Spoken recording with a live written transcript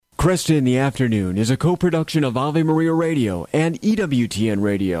Kresta in the Afternoon is a co-production of Ave Maria Radio and EWTN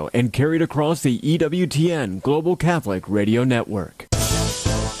Radio and carried across the EWTN Global Catholic Radio Network.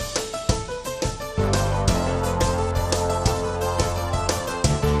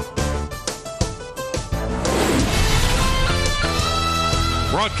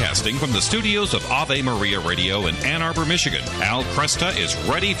 Broadcasting from the studios of Ave Maria Radio in Ann Arbor, Michigan, Al Kresta is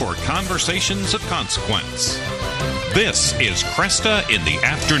ready for conversations of consequence. This is Kresta in the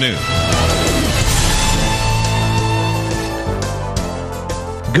Afternoon.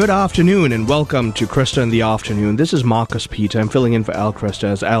 Good afternoon and welcome to Kresta in the Afternoon. This is Marcus Peter. I'm filling in for Al Kresta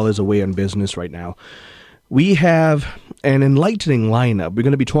as Al is away on business right now. We have an enlightening lineup. We're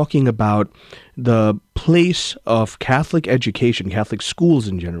going to be talking about the place of Catholic education, Catholic schools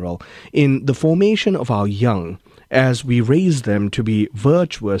in general, in the formation of our young as we raise them to be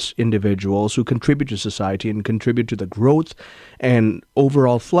virtuous individuals who contribute to society and contribute to the growth and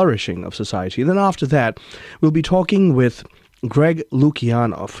overall flourishing of society. And then after that, we'll be talking with Greg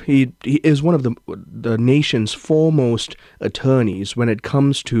Lukianoff. He is one of the nation's foremost attorneys when it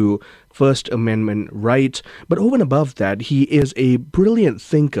comes to First Amendment rights, but over and above that, he is a brilliant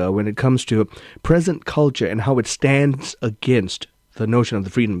thinker when it comes to present culture and how it stands against the notion of the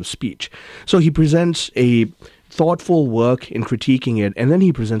freedom of speech. So he presents a thoughtful work in critiquing it, and then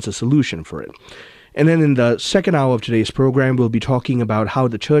he presents a solution for it. And then in the second hour of today's program, we'll be talking about how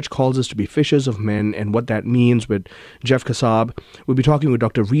the church calls us to be fishers of men and what that means with Jeff Kassab. We'll be talking with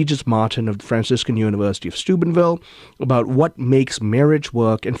Dr. Regis Martin of the Franciscan University of Steubenville about what makes marriage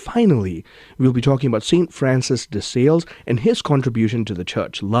work. And finally, we'll be talking about St. Francis de Sales and his contribution to the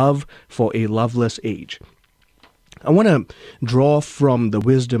church, Love for a Loveless Age. I want to draw from the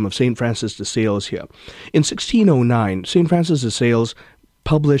wisdom of St. Francis de Sales here. In 1609, St. Francis de Sales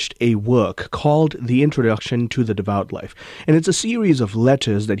published a work called The Introduction to the Devout Life. And it's a series of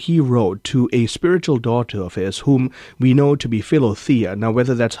letters that he wrote to a spiritual daughter of his, whom we know to be Philothea. Now,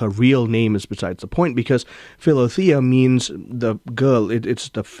 whether that's her real name is besides the point, because Philothea means the girl. It's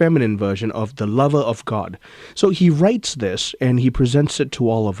the feminine version of the lover of God. So he writes this, and he presents it to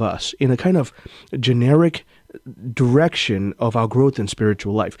all of us in a kind of generic direction of our growth in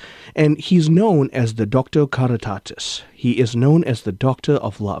spiritual life. And he's known as the Doctor Caritatis. He is known as the Doctor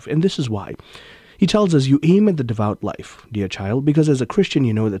of Love. And this is why. He tells us, you aim at the devout life, dear child, because as a Christian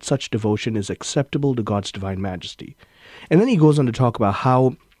you know that such devotion is acceptable to God's divine majesty. And then he goes on to talk about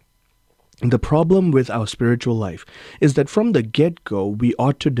how the problem with our spiritual life is that from the get-go, we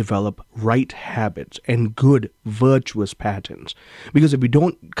ought to develop right habits and good, virtuous patterns. Because if we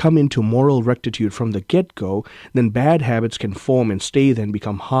don't come into moral rectitude from the get-go, then bad habits can form and stay, then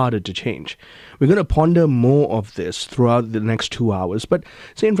become harder to change. We're going to ponder more of this throughout the next 2 hours, but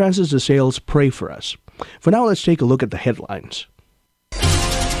St. Francis de Sales, pray for us. For now, let's take a look at the headlines.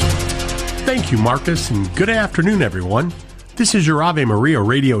 Thank you, Marcus, and good afternoon, everyone. This is your Ave Maria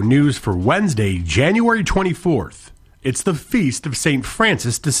Radio News for Wednesday, January 24th. It's the Feast of St.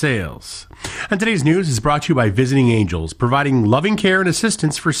 Francis de Sales. And today's news is brought to you by Visiting Angels, providing loving care and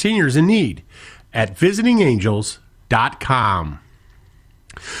assistance for seniors in need at visitingangels.com.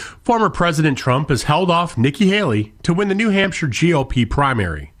 Former President Trump has held off Nikki Haley to win the New Hampshire GOP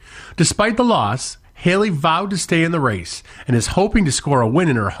primary. Despite the loss, Haley vowed to stay in the race and is hoping to score a win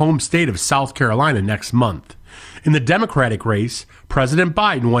in her home state of South Carolina next month. In the Democratic race, President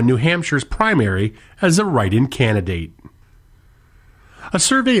Biden won New Hampshire's primary as a write-in candidate. A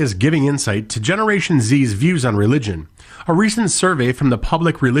survey is giving insight to Generation Z's views on religion. A recent survey from the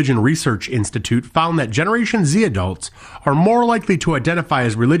Public Religion Research Institute found that Generation Z adults are more likely to identify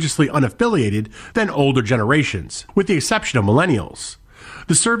as religiously unaffiliated than older generations, with the exception of millennials.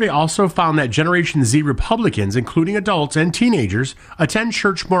 The survey also found that Generation Z Republicans, including adults and teenagers, attend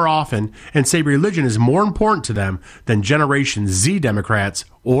church more often and say religion is more important to them than Generation Z Democrats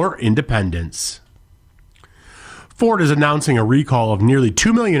or independents. Ford is announcing a recall of nearly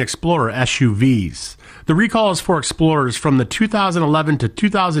 2 million Explorer SUVs. The recall is for Explorers from the 2011 to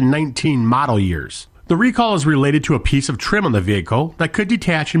 2019 model years. The recall is related to a piece of trim on the vehicle that could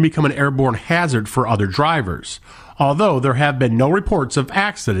detach and become an airborne hazard for other drivers, although there have been no reports of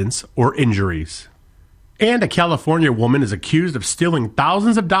accidents or injuries. And a California woman is accused of stealing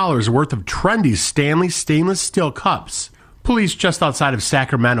thousands of dollars worth of trendy Stanley stainless steel cups. Police just outside of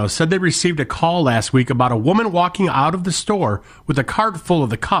Sacramento said they received a call last week about a woman walking out of the store with a cart full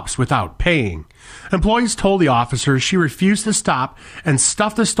of the cups without paying. Employees told the officers she refused to stop and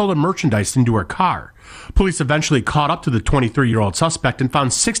stuffed the stolen merchandise into her car. Police eventually caught up to the 23-year-old suspect and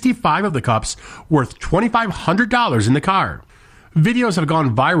found 65 of the cups worth $2,500 in the car. Videos have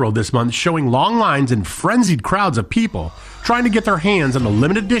gone viral this month showing long lines and frenzied crowds of people trying to get their hands on the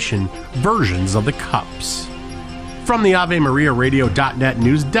limited edition versions of the cups. From the AveMariaRadio.net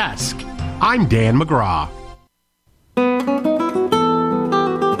news desk, I'm Dan McGraw.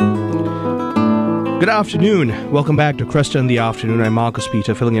 Good afternoon. Welcome back to Kresta in the Afternoon. I'm Marcus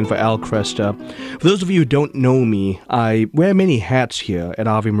Peter, filling in for Al Kresta. For those of you who don't know me, I wear many hats here at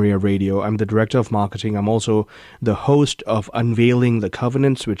Ave Maria Radio. I'm the Director of Marketing. I'm also the host of Unveiling the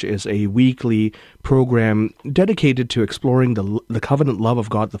Covenants, which is a weekly program dedicated to exploring the covenant love of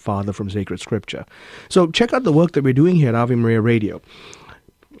God the Father from sacred scripture. So check out the work that we're doing here at Ave Maria Radio.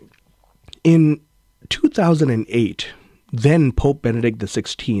 In 2008, then Pope Benedict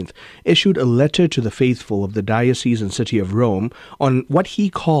XVI issued a letter to the faithful of the Diocese and City of Rome on what he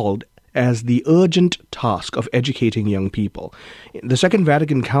called as the urgent task of educating young people. The Second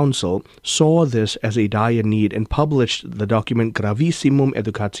Vatican Council saw this as a dire need and published the document Gravissimum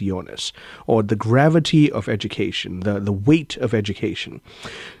Educationis, or the gravity of education, the weight of education.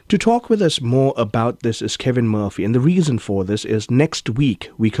 To talk with us more about this is Kevin Murphy, and the reason for this is next week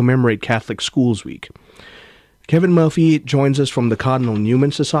we commemorate Catholic Schools Week. Kevin Murphy joins us from the Cardinal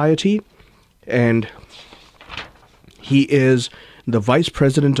Newman Society, and he is the Vice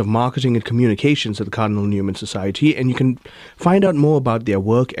President of Marketing and Communications at the Cardinal Newman Society, and you can find out more about their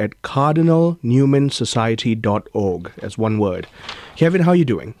work at cardinalnewmansociety.org, as one word. Kevin, how are you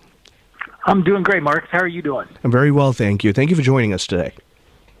doing? I'm doing great, Mark. How are you doing? I'm very well, thank you. Thank you for joining us today.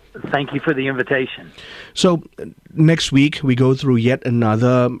 Thank you for the invitation. So next week, we go through yet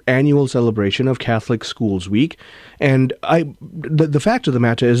another annual celebration of Catholic Schools Week. And the fact of the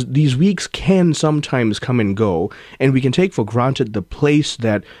matter is these weeks can sometimes come and go, and we can take for granted the place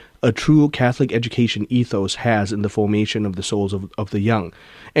that a true Catholic education ethos has in the formation of the souls of the young.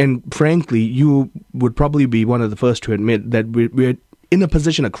 And frankly, you would probably be one of the first to admit that we're in a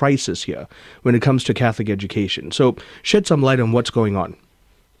position of crisis here when it comes to Catholic education. So shed some light on what's going on.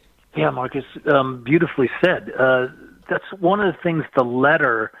 Yeah, Marcus, beautifully said. That's one of the things, the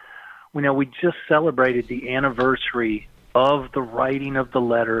letter, we just celebrated the anniversary of the writing of the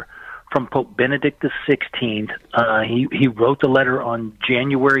letter from Pope Benedict XVI. He wrote the letter on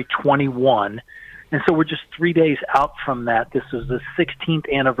January 21, and so we're just 3 days out from that. This is the 16th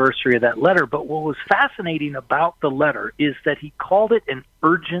anniversary of that letter, but what was fascinating about the letter is that he called it an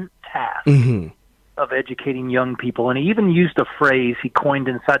urgent task. Mm-hmm. Of educating young people. And he even used a phrase he coined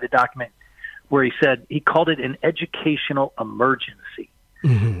inside the document where he said he called it an educational emergency.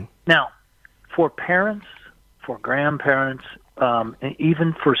 Mm-hmm. Now, for parents, for grandparents, and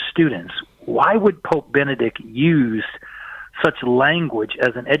even for students, why would Pope Benedict use such language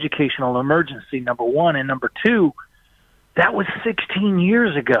as an educational emergency, number one? And number two, that was 16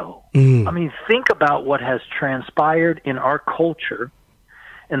 years ago. Mm. I mean, think about what has transpired in our culture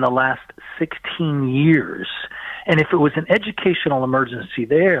in the last 16 years. And if it was an educational emergency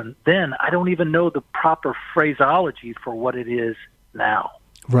then I don't even know the proper phraseology for what it is now.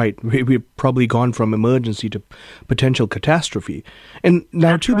 Right. We've probably gone from emergency to potential catastrophe. And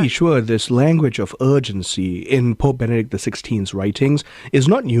now, to be sure, this language of urgency in Pope Benedict XVI's writings is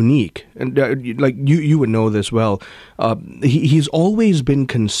not unique. And like you would know this well. He's always been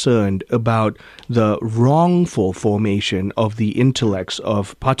concerned about the wrongful formation of the intellects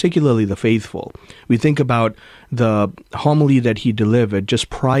of particularly the faithful. We think about the homily that he delivered just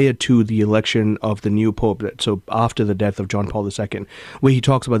prior to the election of the new pope, so after the death of John Paul II, where he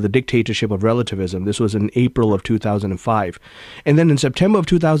talks about the dictatorship of relativism. This was in April of 2005. And then in September of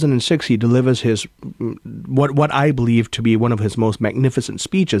 2006, he delivers his, what I believe to be one of his most magnificent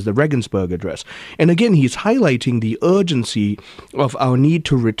speeches, the Regensburg Address. And again, he's highlighting the urgency of our need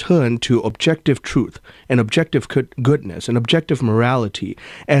to return to objective truth and objective goodness and objective morality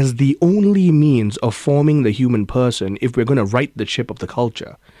as the only means of forming the human person if we're going to right the ship of the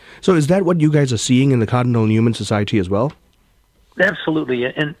culture. So is that what you guys are seeing in the Cardinal Newman Society as well? Absolutely.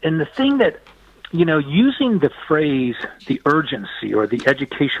 And the thing that, using the phrase the urgency or the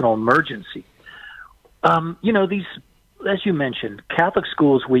educational emergency, these, as you mentioned, Catholic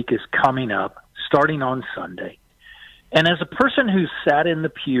Schools Week is coming up starting on Sunday. And as a person who sat in the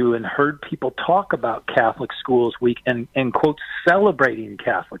pew and heard people talk about Catholic Schools Week and quote, celebrating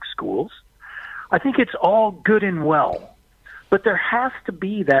Catholic schools, I think it's all good and well. But there has to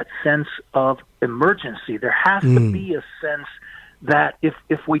be that sense of emergency. There has to be a sense that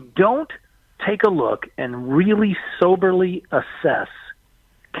if we don't take a look and really soberly assess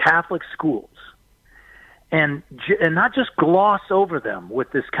Catholic schools and not just gloss over them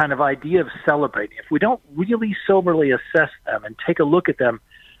with this kind of idea of celebrating, if we don't really soberly assess them and take a look at them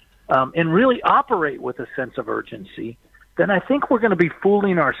and really operate with a sense of urgency, then I think we're going to be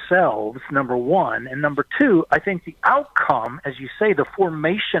fooling ourselves, number one. And number two, I think the outcome, as you say, the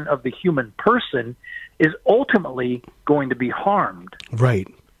formation of the human person is ultimately going to be harmed. Right.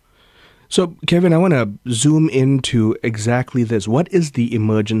 So, Kevin, I want to zoom into exactly this. What is the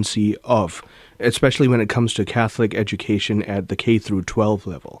emergency of, especially when it comes to Catholic education at the K through 12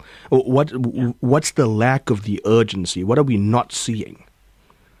 level? What's the lack of the urgency? What are we not seeing?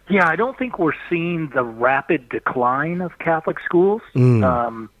 Yeah, I don't think we're seeing the rapid decline of Catholic schools.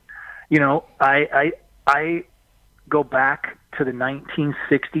 I go back to the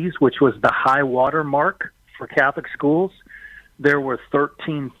 1960s, which was the high water mark for Catholic schools. There were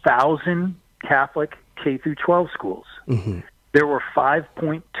 13,000 Catholic K through 12 schools. Mm-hmm. There were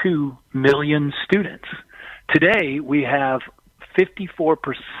 5.2 million students. Today, we have 54%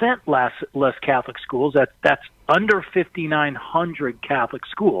 less Catholic schools. That's under 5,900 Catholic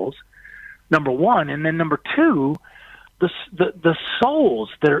schools, number one. And then number two, the souls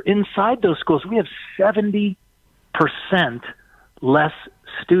that are inside those schools, we have 70% less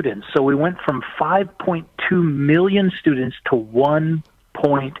students. So we went from 5.2 million students to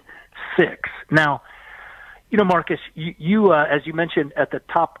 1.6. Now, Marcus, you as you mentioned at the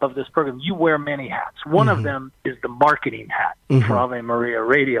top of this program, you wear many hats. One of them is the marketing hat for Ave Maria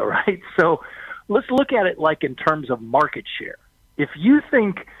Radio, right? So let's look at it like in terms of market share. If you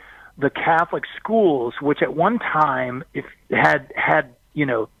think the Catholic schools, which at one time had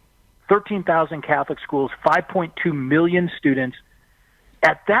 13,000 Catholic schools, 5.2 million students,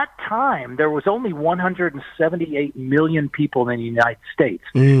 at that time, there was only 178 million people in the United States.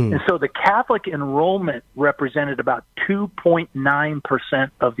 And so the Catholic enrollment represented about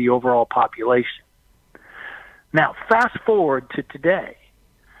 2.9% of the overall population. Now, fast forward to today,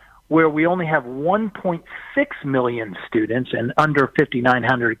 where we only have 1.6 million students and under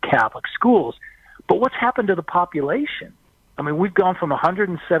 5,900 Catholic schools. But what's happened to the population? I mean, we've gone from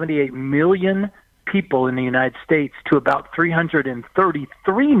 178 million people in the United States to about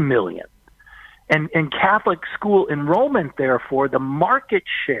 333 million. And Catholic school enrollment, therefore, the market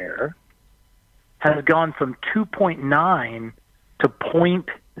share has gone from 2.9 to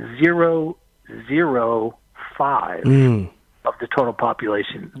 0.005 of the total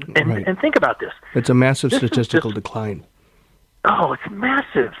population. And think about this. It's a massive statistical decline. Oh, it's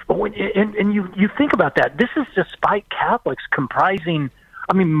massive. And you think about that. This is despite Catholics comprising,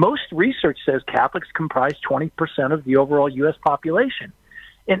 most research says Catholics comprise 20% of the overall U.S. population.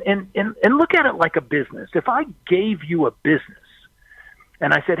 And look at it like a business. If I gave you a business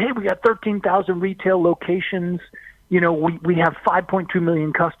and I said, hey, we got 13,000 retail locations, we have 5.2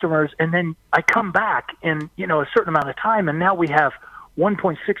 million customers, and then I come back in, a certain amount of time, and now we have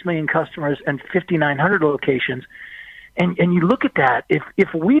 1.6 million customers and 5,900 locations. And you look at that,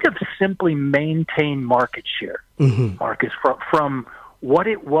 if we'd have simply maintained market share, Marcus, from what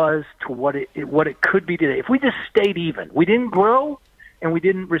it was to what it could be today, if we just stayed even, we didn't grow and we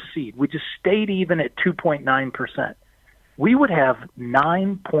didn't recede, we just stayed even at 2.9%, we would have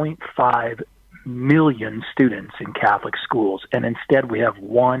 9.5 million students in Catholic schools, and instead we have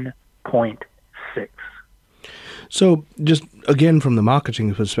 1.6. So just again from the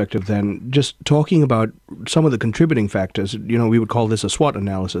marketing perspective then, just talking about some of the contributing factors, we would call this a SWOT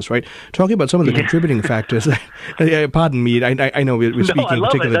analysis, right? Talking about some of the contributing factors, pardon me, I know we're speaking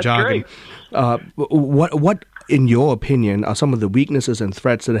particular jargon. What, in your opinion, are some of the weaknesses and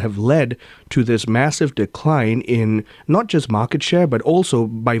threats that have led to this massive decline in not just market share, but also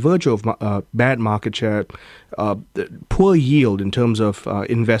by virtue of bad market share, poor yield in terms of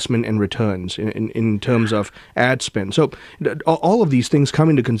investment and returns, in terms of ad spend? So all of these things come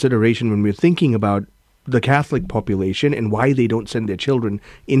into consideration when we're thinking about the Catholic population and why they don't send their children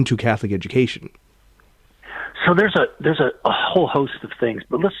into Catholic education. So there's a whole host of things,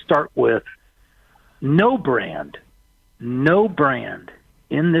 but let's start with no brand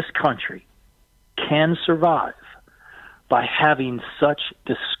in this country can survive by having such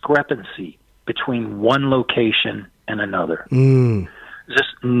discrepancy between one location and another.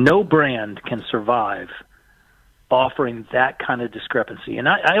 Just no brand can survive offering that kind of discrepancy. And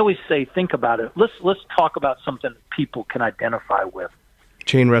I always say, think about it. Let's talk about something that people can identify with.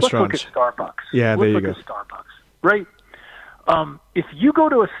 Chain restaurants. Let's look at Starbucks. Yeah, there you go. Let's look at Starbucks, right? If you go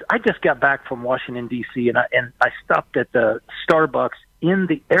to I just got back from Washington, D.C., and I stopped at the Starbucks in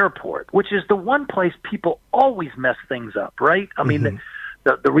the airport, which is the one place people always mess things up, right? I mean,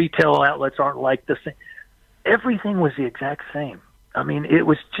 the retail outlets aren't like the same. Everything was the exact same. I mean,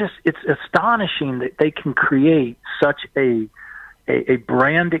 it's astonishing that they can create such a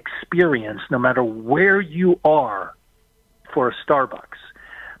brand experience no matter where you are for a Starbucks.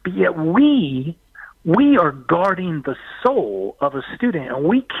 But yet we we are guarding the soul of a student, and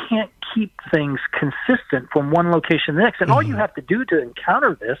we can't keep things consistent from one location to the next. And all you have to do to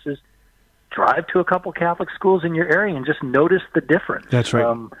encounter this is drive to a couple Catholic schools in your area and just notice the difference. That's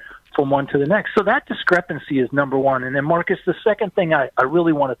right. From one to the next. So that discrepancy is number one. And then, Marcus, the second thing I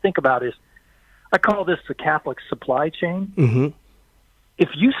really want to think about is, I call this the Catholic supply chain. Mm-hmm. If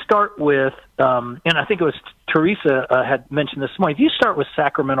you start with, and I think it was Teresa had mentioned this morning, if you start with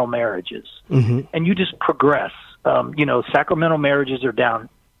sacramental marriages and you just progress, sacramental marriages are down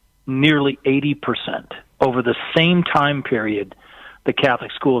nearly 80% over the same time period the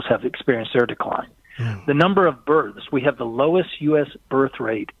Catholic schools have experienced their decline. The number of births, we have the lowest U.S. birth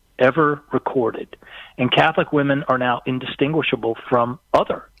rate ever recorded, and Catholic women are now indistinguishable from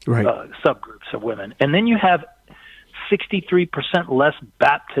other subgroups of women. And then you have 63% less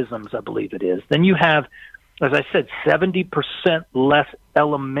baptisms, I believe it is. Then you have, as I said, 70% less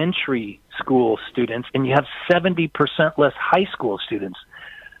elementary school students, and you have 70% less high school students.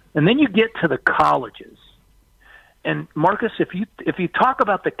 And then you get to the colleges. And Marcus, if you talk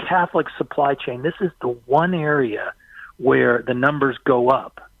about the Catholic supply chain, this is the one area where the numbers go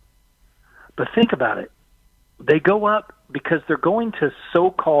up. But think about it. They go up because they're going to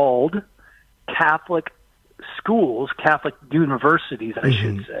so-called Catholic schools, Catholic universities, I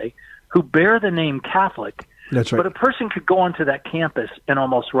should say, who bear the name Catholic. That's right. But a person could go onto that campus and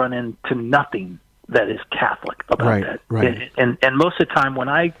almost run into nothing that is Catholic about that. Right. And most of the time when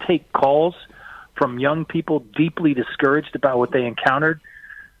I take calls from young people deeply discouraged about what they encountered,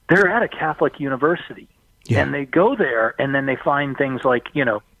 they're at a Catholic university. Yeah. And they go there and then they find things like,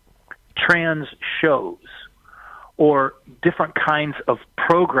 trans shows or different kinds of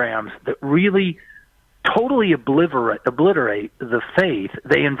programs that really totally obliterate the faith.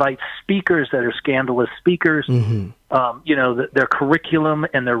 They invite speakers that are scandalous speakers. Their curriculum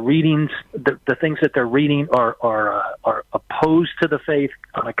and their readings, the things that they're reading are opposed to the faith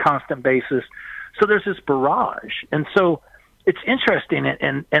on a constant basis. So there's this barrage. And so it's interesting.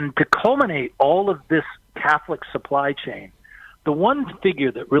 And to culminate all of this Catholic supply chain, the one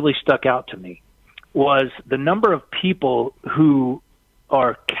figure that really stuck out to me was the number of people who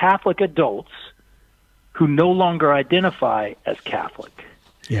are Catholic adults who no longer identify as Catholic.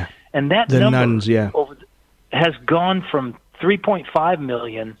 Yeah. And that the number nuns, has gone from 3.5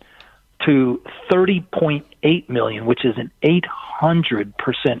 million to 30.8 million, which is an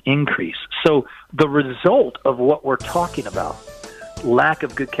 800% increase. So the result of what we're talking about, lack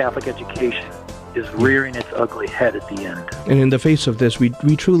of good Catholic education, is rearing its ugly head at the end. And in the face of this, we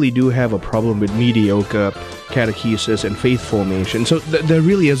truly do have a problem with mediocre catechesis and faith formation. So there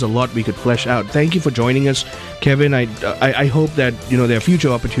really is a lot we could flesh out. Thank you for joining us, Kevin. I hope that there are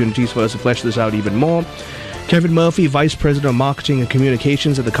future opportunities for us to flesh this out even more. Kevin Murphy, Vice President of Marketing and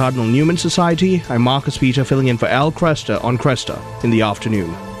Communications at the Cardinal Newman Society. I'm Marcus Peter, filling in for Al Kresta on Kresta in the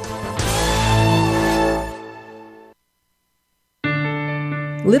afternoon.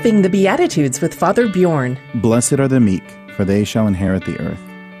 Living the Beatitudes with Father Bjorn. Blessed are the meek, for they shall inherit the earth.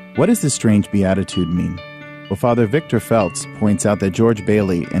 What does this strange beatitude mean? Well, Father Victor Feltz points out that George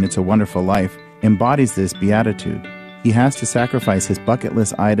Bailey, in It's a Wonderful Life, embodies this beatitude. He has to sacrifice his bucket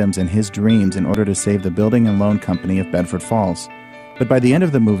list items and his dreams in order to save the building and loan company of Bedford Falls. But by the end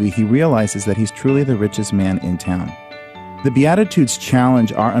of the movie, he realizes that he's truly the richest man in town. The Beatitudes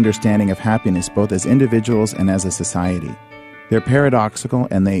challenge our understanding of happiness both as individuals and as a society. They're paradoxical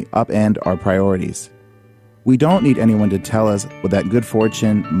and they upend our priorities. We don't need anyone to tell us that good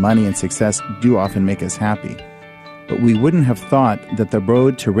fortune, money, and success do often make us happy. But we wouldn't have thought that the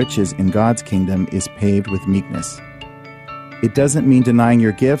road to riches in God's kingdom is paved with meekness. It doesn't mean denying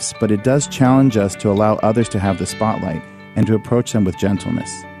your gifts, but it does challenge us to allow others to have the spotlight and to approach them with gentleness.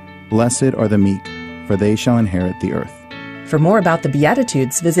 Blessed are the meek, for they shall inherit the earth. For more about the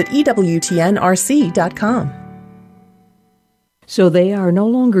Beatitudes, visit EWTNRC.com. So they are no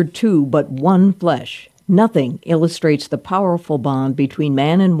longer two, but one flesh. Nothing illustrates the powerful bond between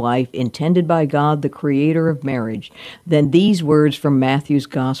man and wife intended by God, the creator of marriage, than these words from Matthew's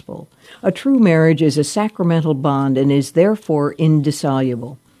Gospel. A true marriage is a sacramental bond and is therefore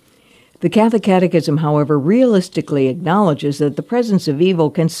indissoluble. The Catholic Catechism, however, realistically acknowledges that the presence of evil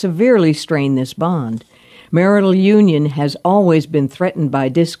can severely strain this bond. Marital union has always been threatened by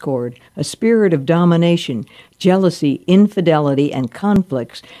discord, a spirit of domination, jealousy, infidelity, and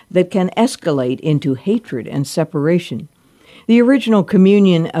conflicts that can escalate into hatred and separation. The original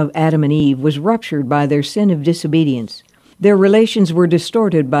communion of Adam and Eve was ruptured by their sin of disobedience. Their relations were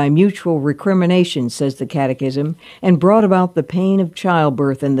distorted by mutual recrimination, says the Catechism, and brought about the pain of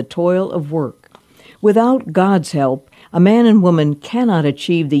childbirth and the toil of work. Without God's help, a man and woman cannot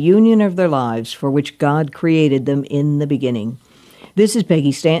achieve the union of their lives for which God created them in the beginning. This is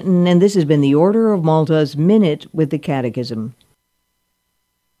Peggy Stanton, and this has been the Order of Malta's Minute with the Catechism.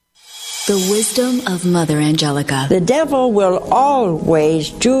 The wisdom of Mother Angelica. The devil will always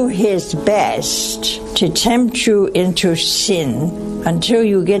do his best to tempt you into sin until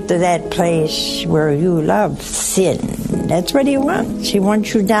you get to that place where you love sin. That's what he wants. He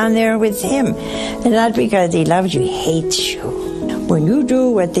wants you down there with him. And not because he loves you, he hates you. When you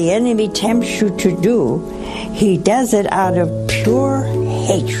do what the enemy tempts you to do, he does it out of pure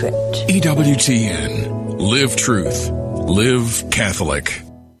hatred. EWTN. Live truth. Live Catholic.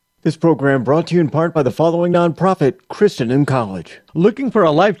 This program brought to you in part by the following nonprofit, Christendom College. Looking for a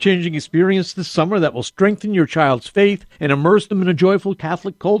life-changing experience this summer that will strengthen your child's faith and immerse them in a joyful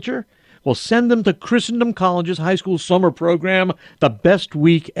Catholic culture? Well, send them to Christendom College's high school summer program, The Best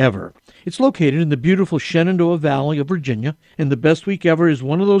Week Ever. It's located in the beautiful Shenandoah Valley of Virginia, and The Best Week Ever is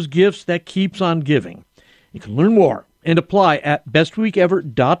one of those gifts that keeps on giving. You can learn more and apply at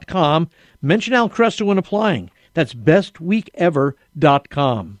bestweekever.com. Mention Al Kresta when applying. That's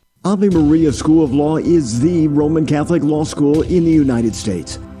bestweekever.com. Ave Maria School of Law is the Roman Catholic law school in the United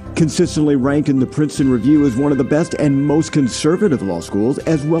States. Consistently ranked in the Princeton Review as one of the best and most conservative law schools,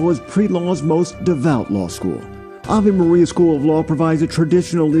 as well as pre-law's most devout law school. Ave Maria School of Law provides a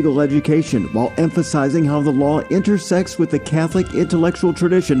traditional legal education while emphasizing how the law intersects with the Catholic intellectual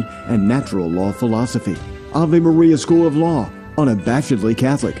tradition and natural law philosophy. Ave Maria School of Law, unabashedly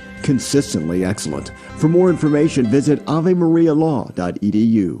Catholic, consistently excellent. For more information, visit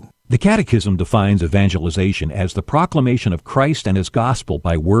avemarialaw.edu. The Catechism defines evangelization as the proclamation of Christ and His gospel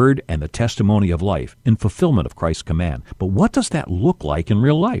by word and the testimony of life in fulfillment of Christ's command. But what does that look like in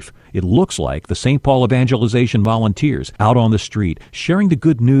real life? It looks like the St. Paul Evangelization volunteers out on the street, sharing the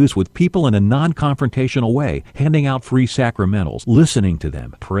good news with people in a non-confrontational way, handing out free sacramentals, listening to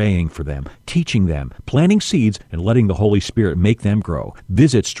them, praying for them, teaching them, planting seeds, and letting the Holy Spirit make them grow.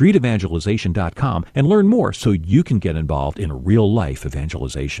 Visit streetevangelization.com and learn more so you can get involved in real-life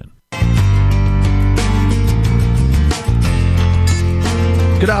evangelization.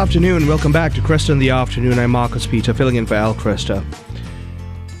 Good afternoon. Welcome back to Kresta in the Afternoon. I'm Marcus Peter, filling in for Al Kresta.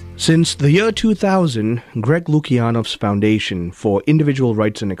 Since the year 2000, Greg Lukianoff's Foundation for Individual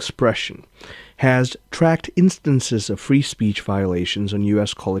Rights and Expression has tracked instances of free speech violations on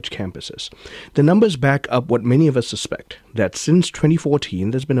U.S. college campuses. The numbers back up what many of us suspect, that since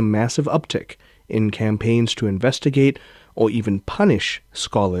 2014, there's been a massive uptick in campaigns to investigate or even punish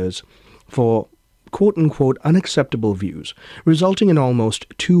scholars for quote-unquote unacceptable views, resulting in almost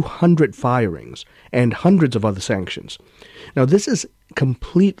 200 firings and hundreds of other sanctions. Now, this is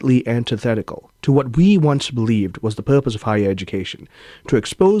completely antithetical to what we once believed was the purpose of higher education, to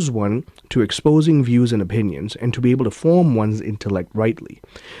expose one to exposing views and opinions and to be able to form one's intellect rightly.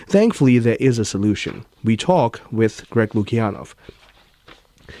 Thankfully, there is a solution. We talk with Greg Lukianoff.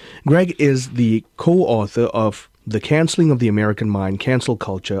 Greg is the co-author of The Canceling of the American Mind, Cancel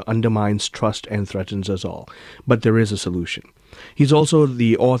Culture Undermines Trust and Threatens Us All. But there is a solution. He's also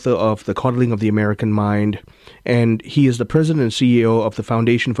the author of The Coddling of the American Mind, and he is the president and CEO of the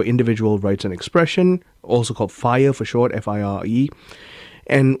Foundation for Individual Rights and Expression, also called FIRE for short, F-I-R-E,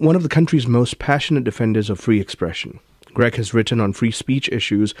 and one of the country's most passionate defenders of free expression. Greg has written on free speech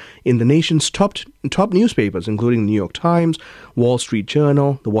issues in the nation's top newspapers, including the New York Times, Wall Street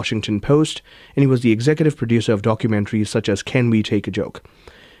Journal, The Washington Post, and he was the executive producer of documentaries such as Can We Take a Joke?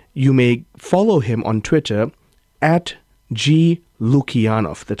 You may follow him on Twitter at G.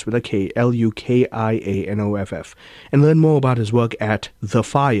 Lukianoff, that's with a K, Lukianoff, and learn more about his work at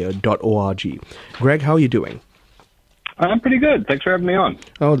thefire.org. Greg, how are you doing? I'm pretty good. Thanks for having me on.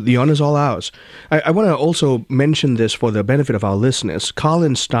 Oh, the honor's all ours. I want to also mention this for the benefit of our listeners.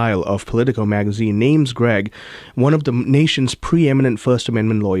 Colin Style of Politico magazine names Greg one of the nation's preeminent First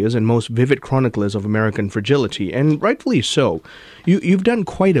Amendment lawyers and most vivid chroniclers of American fragility, and rightfully so. You've done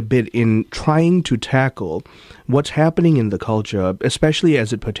quite a bit in trying to tackle what's happening in the culture, especially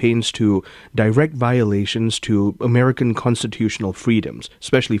as it pertains to direct violations to American constitutional freedoms,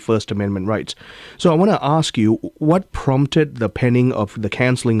 especially First Amendment rights. So I want to ask you, what prompted the penning of The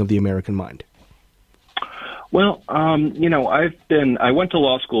Canceling of the American Mind? Well, I went to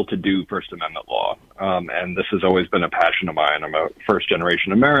law school to do First Amendment law, and this has always been a passion of mine. I'm a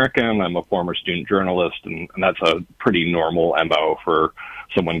first-generation American. I'm a former student journalist, and that's a pretty normal MO for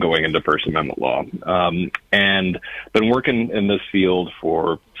someone going into First Amendment law. And been working in this field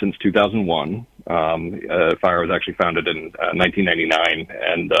since 2001. FIRE was actually founded in 1999,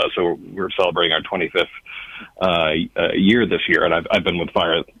 and so we're celebrating our 25th year this year. And I've been with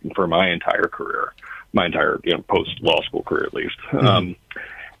FIRE for my entire career, post law school career at least.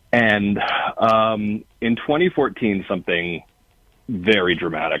 And in 2014, something very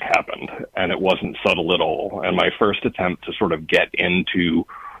dramatic happened, and it wasn't subtle at all. And my first attempt to sort of get into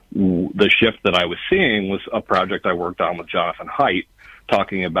the shift that I was seeing was a project I worked on with Jonathan Haidt,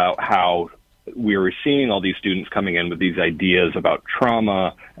 talking about how we were seeing all these students coming in with these ideas about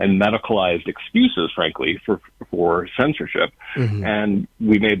trauma and medicalized excuses, frankly, for censorship. And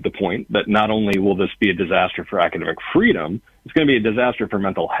we made the point that not only will this be a disaster for academic freedom, it's going to be a disaster for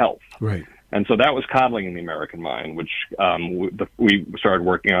mental health. Right. And so that was coddling in the American mind, which we started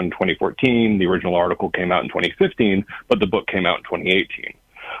working on in 2014. The original article came out in 2015, but the book came out in 2018.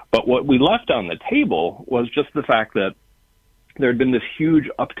 But what we left on the table was just the fact that there had been this huge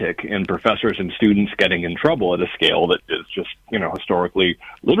uptick in professors and students getting in trouble at a scale that is just, historically,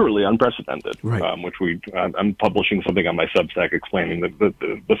 literally unprecedented. Right. I'm publishing something on my Substack explaining that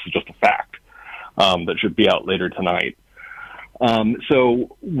this is just a fact that should be out later tonight.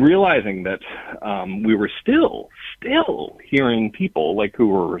 So realizing that we were still hearing people who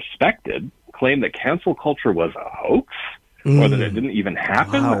were respected claim that cancel culture was a hoax, or that it didn't even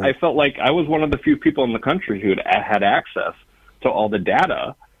happen. Wow. I felt like I was one of the few people in the country who had access to all the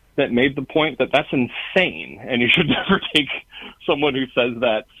data that made the point that that's insane, and you should never take someone who says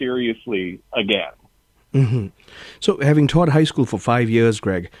that seriously again. So, having taught high school for 5 years,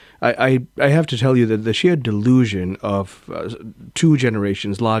 Greg, I have to tell you that the sheer delusion of two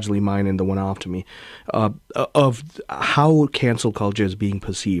generations, largely mine and the one after me, of how cancel culture is being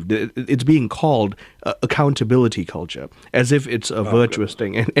perceived. It's being called accountability culture, as if it's a virtuous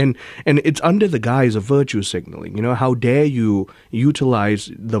thing. And it's under the guise of virtue signaling. How dare you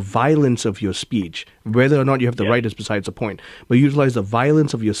utilize the violence of your speech, whether or not you have the right is besides the point, but utilize the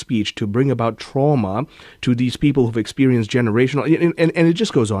violence of your speech to bring about trauma to these people who've experienced generational, and it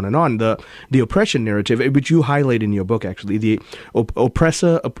just goes on and on. The oppression narrative, which you highlight in your book, actually, the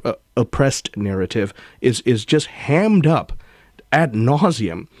oppressed narrative is just hammed up ad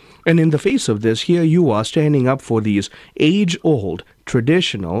nauseum. And in the face of this, here you are standing up for these age-old,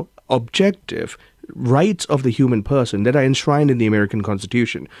 traditional, objective rights of the human person that are enshrined in the American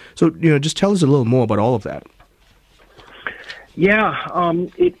Constitution. So, just tell us a little more about all of that. Yeah,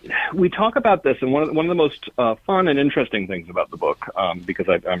 we talk about this, and one of the most fun and interesting things about the book, because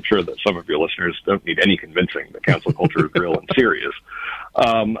I'm sure that some of your listeners don't need any convincing that cancel culture is real and serious,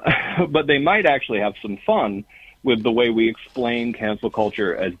 but they might actually have some fun with the way we explain cancel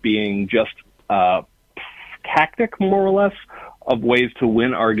culture as being just tactic, more or less, of ways to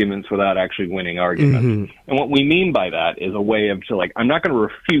win arguments without actually winning arguments. And what we mean by that is a way of I'm not going to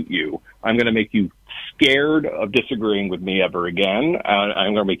refute you. I'm going to make you scared of disagreeing with me ever again.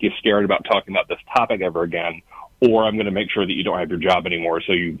 I'm going to make you scared about talking about this topic ever again, or I'm going to make sure that you don't have your job anymore,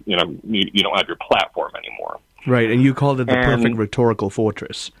 so you don't have your platform anymore. Right, and you called it the perfect rhetorical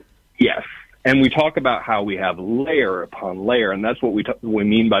fortress. Yes, and we talk about how we have layer upon layer, and that's what we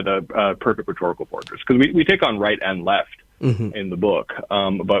mean by the perfect rhetorical fortress, because we take on right and left in the book,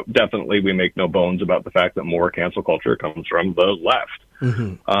 but definitely we make no bones about the fact that more cancel culture comes from the left.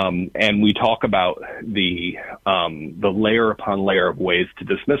 And we talk about the layer upon layer of ways to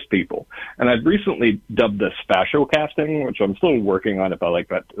dismiss people. And I've recently dubbed this fascio-casting, which I'm still working on if I like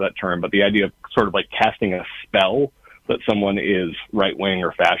that term, but the idea of sort of casting a spell that someone is right-wing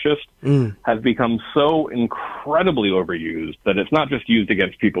or fascist has become so incredibly overused that it's not just used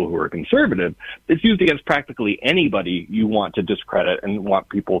against people who are conservative, it's used against practically anybody you want to discredit and want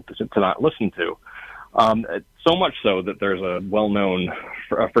people to not listen to. So much so that there's a well-known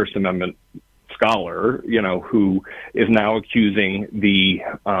First Amendment scholar, who is now accusing the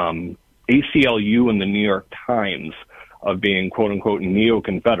ACLU and the New York Times of being quote-unquote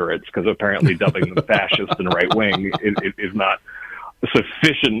neo-Confederates, because apparently dubbing them fascist and right-wing is not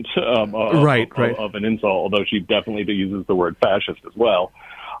sufficient of an insult, although she definitely uses the word fascist as well.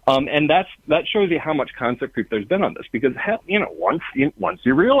 And that shows you how much concept creep there's been on this, because once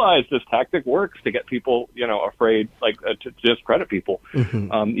you realize this tactic works to get people afraid, to discredit people,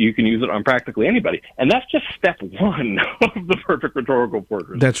 you can use it on practically anybody, and that's just step one of the perfect rhetorical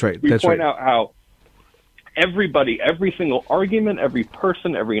fortress. That's right. We point out how everybody, every single argument, every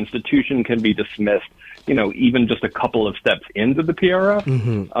person, every institution can be dismissed, even just a couple of steps into the PRF.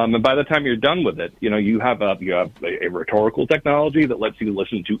 And by the time you're done with it, you have a rhetorical technology that lets you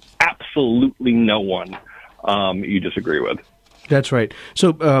listen to absolutely no one you disagree with. That's right.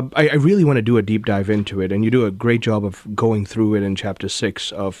 So I really want to do a deep dive into it, and you do a great job of going through it in Chapter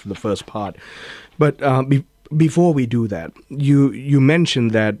 6 of the first part. But before we do that, you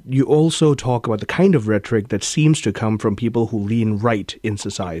mentioned that you also talk about the kind of rhetoric that seems to come from people who lean right in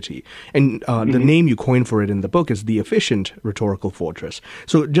society. And the name you coined for it in the book is the efficient rhetorical fortress.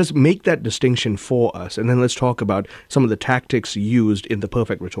 So just make that distinction for us, and then let's talk about some of the tactics used in the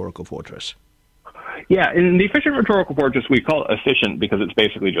perfect rhetorical fortress. Yeah, in the efficient rhetorical fortress, we call it efficient because it's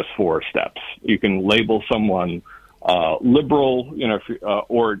basically just 4 steps. You can label someone liberal,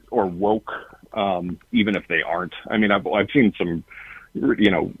 or woke, even if they aren't. I mean, I've seen some,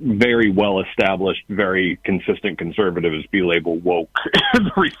 very well established, very consistent conservatives be labeled woke in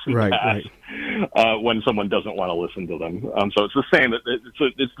the recent past when someone doesn't want to listen to them. So it's the same.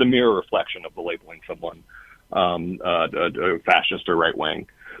 It's the mirror reflection of the labeling someone fascist or right wing.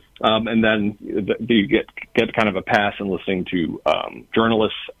 And then you get kind of a pass in listening to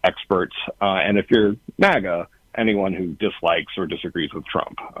journalists, experts, and if you're MAGA, anyone who dislikes or disagrees with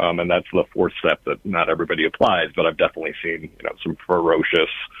Trump. And that's the 4th step that not everybody applies, but I've definitely seen some ferocious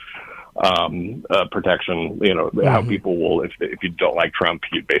protection, how people will, if you don't like Trump,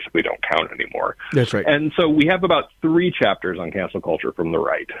 you basically don't count anymore. That's right. And so we have about 3 chapters on cancel culture from the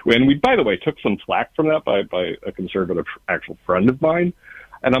right. And we, by the way, took some slack from that by a conservative actual friend of mine.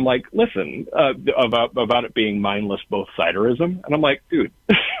 And I'm like, listen, about it being mindless both-siderism. And I'm like, dude,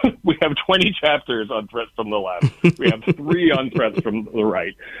 we have 20 chapters on threats from the left. We have 3 on threats from the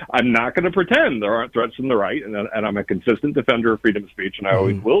right. I'm not going to pretend there aren't threats from the right, and I'm a consistent defender of freedom of speech, and I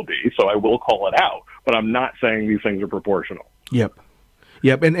always will be, so I will call it out. But I'm not saying these things are proportional. Yep,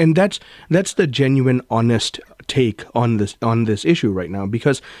 and that's the genuine, honest take on this issue right now,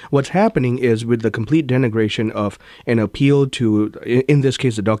 because what's happening is with the complete denigration of an appeal to, in this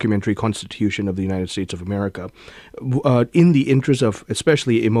case, the documentary Constitution of the United States of America, in the interest of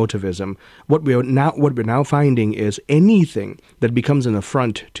especially emotivism, what we're now finding is anything that becomes an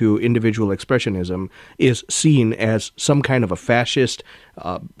affront to individual expressionism is seen as some kind of a fascist,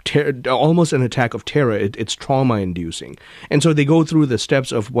 almost an attack of terror. It's trauma-inducing. And so they go through the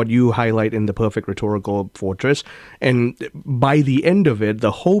steps of what you highlight in the perfect rhetorical fortress, and by the end of it,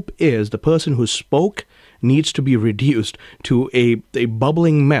 the hope is the person who spoke needs to be reduced to a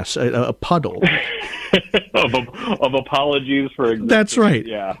bubbling mess, a puddle. of apologies for existing. That's right.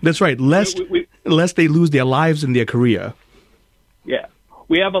 Yeah. That's right. Lest they lose their lives and their career. Yeah.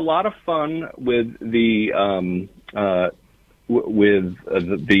 We have a lot of fun with the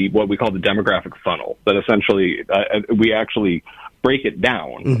what we call the demographic funnel, that essentially we actually break it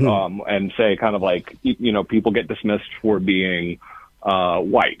down and say kind of like, people get dismissed for being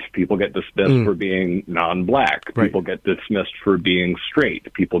white. People get dismissed for being non-black. Right. People get dismissed for being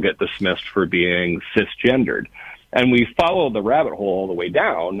straight. People get dismissed for being cisgendered. And we follow the rabbit hole all the way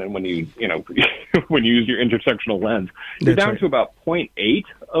down. And when you when you use your intersectional lens, you're down to about 0.8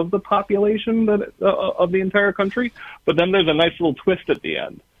 of the population of the entire country. But then there's a nice little twist at the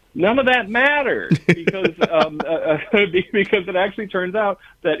end. None of that matters because because it actually turns out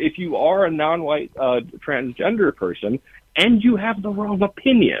that if you are a non-white transgender person and you have the wrong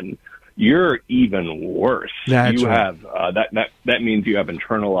opinion, you're even worse. That's right. Have that means you have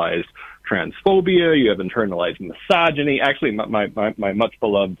internalized transphobia, you have internalized misogyny. Actually, my much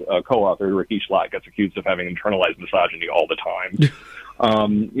beloved co-author Ricky Schlott gets accused of having internalized misogyny all the time.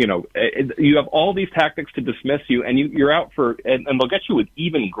 You have all these tactics to dismiss you, and you're out for, and they'll get you with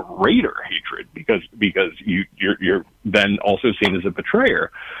even greater hatred because you're then also seen as a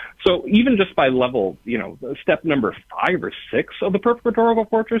betrayer. So even just by level, step number 5 or 6 of the perfect rhetorical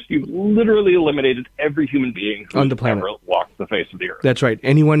fortress, you've literally eliminated every human being who's on the planet, ever walked the face of the earth. That's right.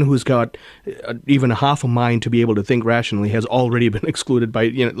 Anyone who's got even half a mind to be able to think rationally has already been excluded by,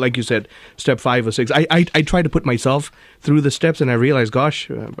 like you said, step 5 or 6. I try to put myself through the steps, and I realize, gosh,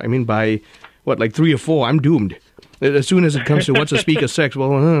 by 3 or 4, I'm doomed. As soon as it comes to what's a speaker's sex,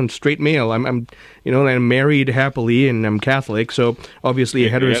 well, straight male. I'm married happily, and I'm Catholic, so obviously a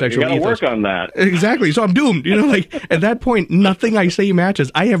heterosexual. You gotta work on that. Exactly. So I'm doomed. At that point, nothing I say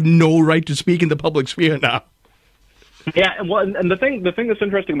matches. I have no right to speak in the public sphere now. Yeah, and the thing that's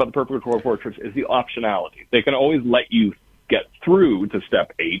interesting about the perfect rhetorical fortress is the optionality. They can always let you get through to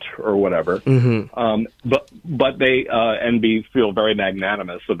step 8 or whatever, but they feel very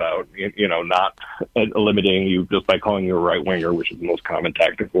magnanimous about not eliminating you just by calling you a right winger, which is the most common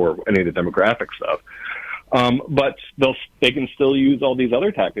tactic for any of the demographic stuff. But they can still use all these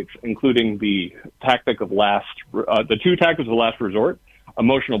other tactics, including the tactic of the 2 tactics of last resort: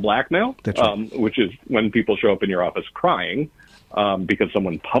 emotional blackmail, which is when people show up in your office crying because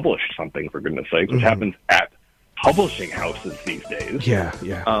someone published something, for goodness sake, which happens at publishing houses these days. Yeah.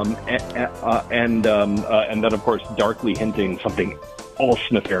 And then, of course, darkly hinting something else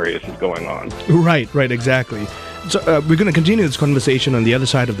nefarious is going on. Right, exactly. So we're going to continue this conversation on the other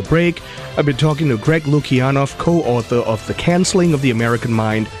side of the break. I've been talking to Greg Lukianoff, co-author of The Canceling of the American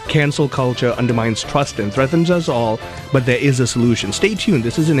Mind, Cancel Culture Undermines Trust and Threatens Us All, but There Is a Solution. Stay tuned.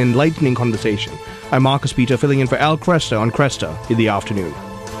 This is an enlightening conversation. I'm Marcus Peter, filling in for Al Kresta on Kresta in the afternoon.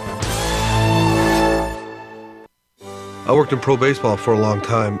 I worked in pro baseball for a long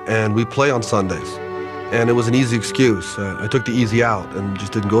time, and we play on Sundays. And it was an easy excuse. I took the easy out and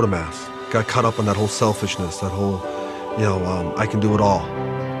just didn't go to Mass. Got caught up on that whole selfishness, that whole, I can do it all.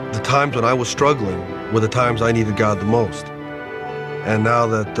 The times when I was struggling were the times I needed God the most. And now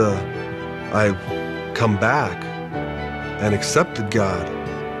that I've come back and accepted God,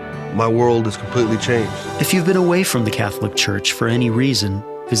 my world is completely changed. If you've been away from the Catholic Church for any reason,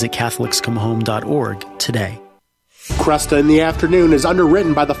 visit CatholicsComeHome.org today. Kresta in the Afternoon is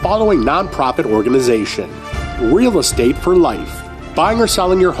underwritten by the following nonprofit organization: Real Estate for Life. Buying or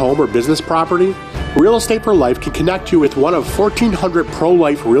selling your home or business property? Real Estate for Life can connect you with one of 1,400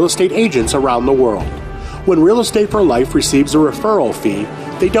 pro-life real estate agents around the world. When Real Estate for Life receives a referral fee,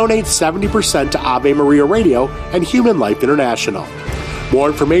 they donate 70% to Ave Maria Radio and Human Life International. More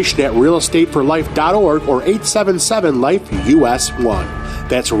information at realestateforlife.org or 877-LIFE-US1.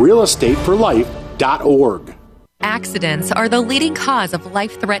 That's realestateforlife.org. Accidents are the leading cause of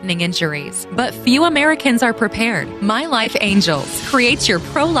life-threatening injuries, but few Americans are prepared. My Life Angels creates your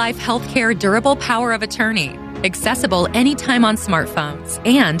pro-life healthcare durable power of attorney, accessible anytime on smartphones,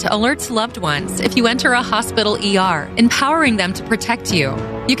 and alerts loved ones if you enter a hospital ER, empowering them to protect you.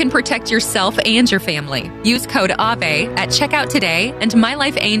 You can protect yourself and your family. Use code AVE at checkout today, and My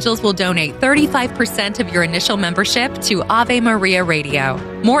Life Angels will donate 35% of your initial membership to Ave Maria Radio.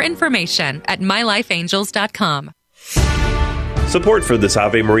 More information at mylifeangels.com. Support for this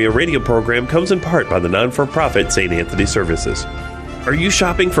Ave Maria radio program comes in part by the non-for-profit St. Anthony Services. Are you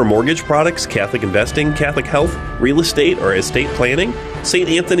shopping for mortgage products, Catholic investing, Catholic health, real estate, or estate planning?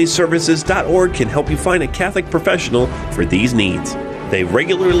 StAnthonyServices.org can help you find a Catholic professional for these needs. They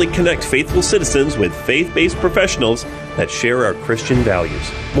regularly connect faithful citizens with faith-based professionals that share our Christian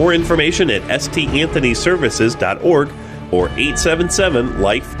values. More information at StAnthonyServices.org or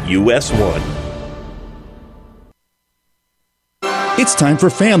 877-LIFE-US1. It's time for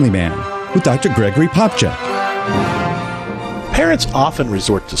Family Man with Dr. Gregory Popchak. Parents often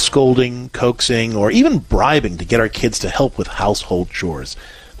resort to scolding, coaxing, or even bribing to get our kids to help with household chores.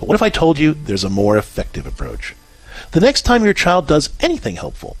 But what if I told you there's a more effective approach? The next time your child does anything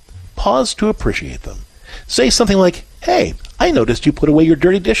helpful, pause to appreciate them. Say something like, "Hey, I noticed you put away your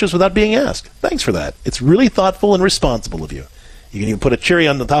dirty dishes without being asked. Thanks for that. It's really thoughtful and responsible of you." You can even put a cherry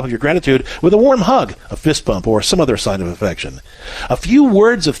on the top of your gratitude with a warm hug, a fist bump, or some other sign of affection. A few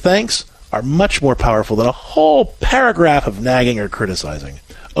words of thanks are much more powerful than a whole paragraph of nagging or criticizing.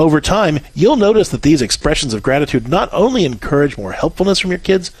 Over time, you'll notice that these expressions of gratitude not only encourage more helpfulness from your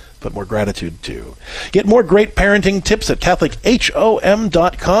kids, but more gratitude too. Get more great parenting tips at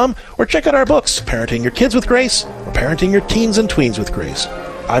CatholicHOM.com or check out our books, Parenting Your Kids with Grace or Parenting Your Teens and Tweens with Grace.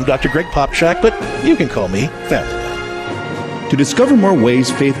 I'm Dr. Greg Popchak, but you can call me Family Man. To discover more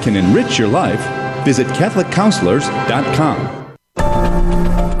ways faith can enrich your life, visit CatholicCounselors.com.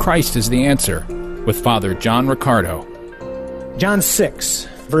 Christ is the Answer with Father John Riccardo. John 6,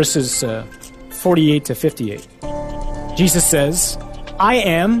 verses 48 to 58. Jesus says, "I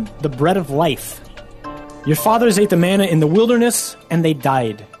am the bread of life. Your fathers ate the manna in the wilderness, and they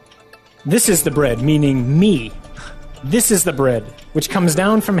died. This is the bread," meaning me. "This is the bread which comes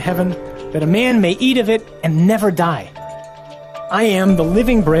down from heaven, that a man may eat of it and never die. I am the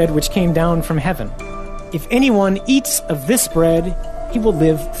living bread which came down from heaven. If anyone eats of this bread, he will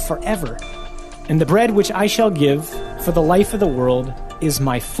live forever. And the bread which I shall give for the life of the world is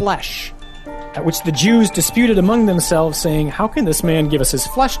my flesh." At which the Jews disputed among themselves, saying, "How can this man give us his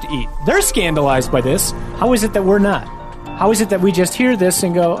flesh to eat?" They're scandalized by this. How is it that we're not? How is it that we just hear this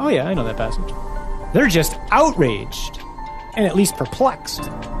and go, "Oh yeah, I know that passage"? They're just outraged and at least perplexed.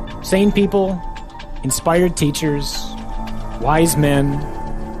 Sane people, inspired teachers, wise men,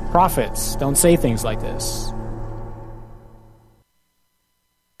 prophets don't say things like this.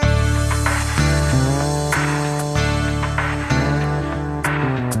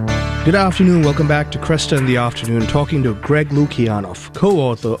 Good afternoon. Welcome back to Kresta in the Afternoon, talking to Greg Lukianoff,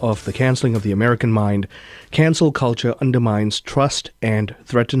 co-author of The Canceling of the American Mind, Cancel Culture Undermines Trust and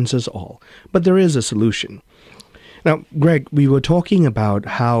Threatens Us All. But there is a solution. Now, Greg, we were talking about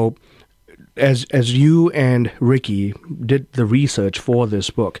how as you and Ricky did the research for this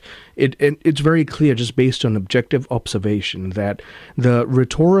book, it's very clear, just based on objective observation, that the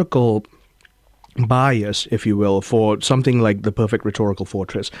rhetorical bias, if you will, for something like The Perfect Rhetorical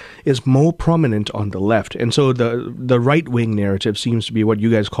Fortress is more prominent on the left. And so the right-wing narrative seems to be what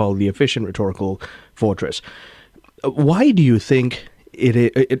you guys call the efficient rhetorical fortress. Why do you think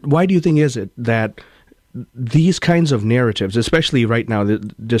why do you think is it that these kinds of narratives, especially right now,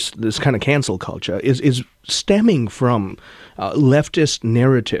 this kind of cancel culture, is stemming from leftist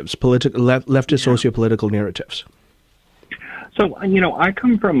narratives, leftist sociopolitical narratives? So, I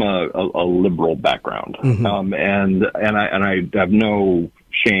come from a liberal background, and I have no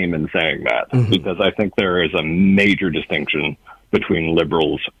shame in saying that, because I think there is a major distinction between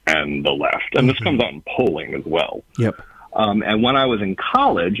liberals and the left, and this comes out in polling as well. Yep. And when I was in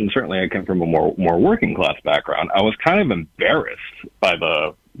college, and certainly I came from a more working class background, I was kind of embarrassed by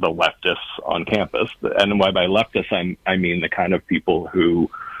the leftists on campus, and by leftists I mean the kind of people who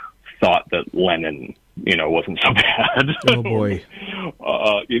thought that Lenin, wasn't so bad. Oh boy.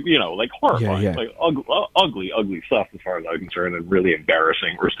 Like horrifying, Yeah. like ugly stuff as far as I'm concerned, and really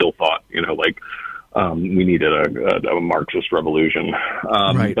embarrassing, or still thought, we needed a Marxist revolution.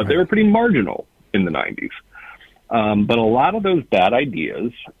 But they were pretty marginal in the 90s. But a lot of those bad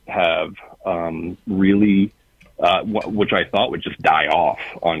ideas have really, which I thought would just die off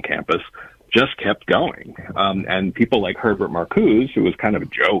on campus, just kept going. And people like Herbert Marcuse, who was kind of a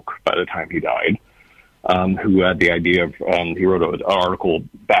joke by the time he died, who had the idea of, he wrote an article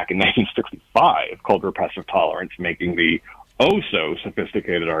back in 1965 called Repressive Tolerance, making the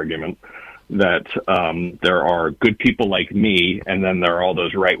oh-so-sophisticated argument that there are good people like me, and then there are all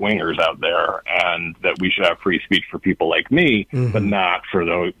those right-wingers out there, and that we should have free speech for people like me, but not for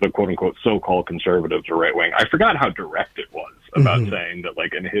the quote-unquote so-called conservatives or right-wing. I forgot how direct it was about saying that,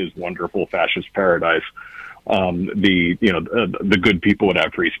 like, in his wonderful fascist paradise, the good people would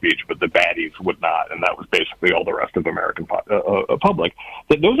have free speech, but the baddies would not, and that was basically all the rest of the American public.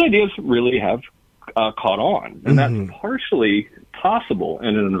 That those ideas really have caught on, and that's partially possible in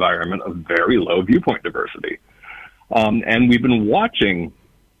an environment of very low viewpoint diversity. And we've been watching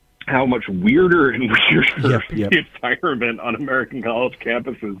how much weirder and weirder the environment on American college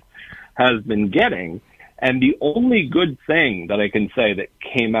campuses has been getting. And the only good thing that I can say that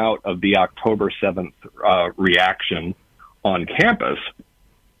came out of the October 7th reaction on campus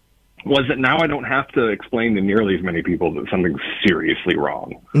was that now I don't have to explain to nearly as many people that something's seriously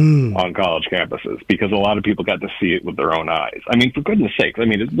wrong on college campuses, because a lot of people got to see it with their own eyes. I mean, for goodness sakes,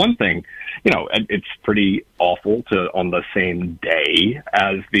 it's one thing, it's pretty awful to, on the same day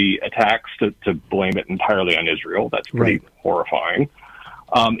as the attacks, to blame it entirely on Israel. That's pretty horrifying.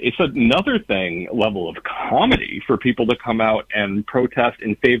 It's another level of comedy for people to come out and protest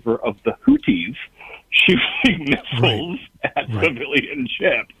in favor of the Houthis shooting missiles at civilian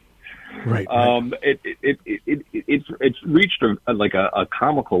ships. It's reached a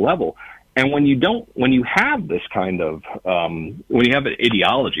comical level. And when you have this kind of, when you have an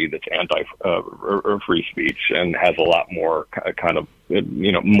ideology that's anti-free speech and has a lot more kind of,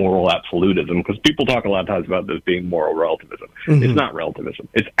 moral absolutism, because people talk a lot of times about this being moral relativism. It's not relativism.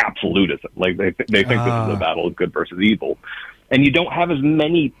 It's absolutism. Like they think this is a battle of good versus evil. And you don't have as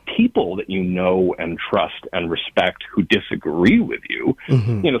many people that you know and trust and respect who disagree with you.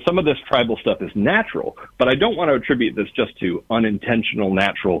 Some of this tribal stuff is natural, but I don't want to attribute this just to unintentional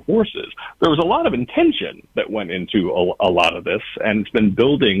natural forces. There was a lot of intention that went into a lot of this, and it's been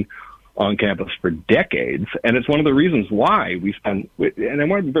building on campus for decades. And it's one of the reasons why we spend, and I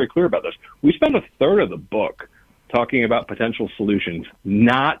want to be very clear about this, we spend a third of the book talking about potential solutions,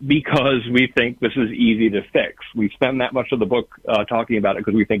 not because we think this is easy to fix. We spend that much of the book talking about it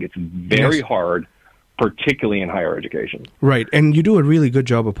because we think it's very hard, particularly in higher education. Right, and you do a really good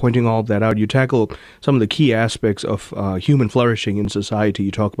job of pointing all of that out. You tackle some of the key aspects of human flourishing in society.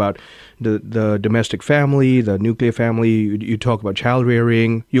 You talk about the domestic family, the nuclear family. You talk about child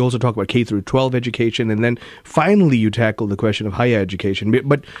rearing. You also talk about K through 12 education, and then finally you tackle the question of higher education.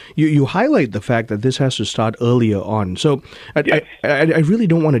 But you highlight the fact that this has to start earlier on. So I really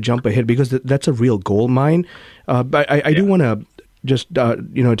don't want to jump ahead, because that's a real gold mine. But I do want to just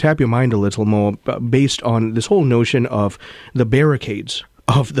tap your mind a little more based on this whole notion of the barricades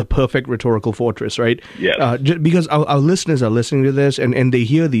of the perfect rhetorical fortress, right? Yes. Because our listeners are listening to this and they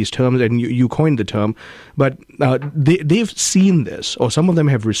hear these terms, and you coined the term, but they've seen this, or some of them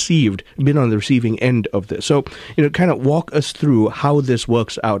have been on the receiving end of this. So, kind of walk us through how this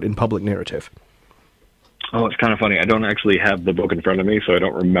works out in public narrative. Oh, it's kind of funny. I don't actually have the book in front of me, so I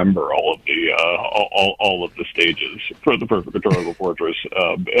don't remember all of the all of the stages for the perfect rhetorical fortress.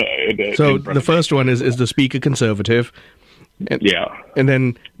 So the first one is the speaker conservative? And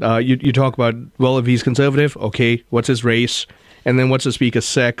then you talk about, well, if he's conservative, okay, what's his race? And then what's the speaker's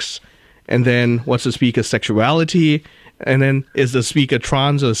sex? And then what's the speaker's sexuality? And then is the speaker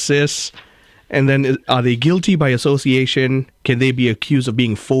trans or cis? And then are they guilty by association? Can they be accused of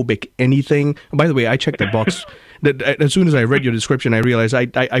being phobic? Anything? By the way, I checked that box. As soon as I read your description, I realized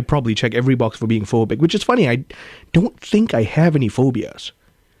I probably check every box for being phobic, which is funny. I don't think I have any phobias.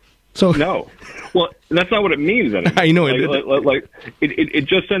 So no, well, that's not what it means anymore. I know it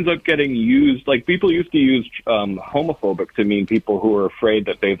just ends up getting used. Like people used to use homophobic to mean people who were afraid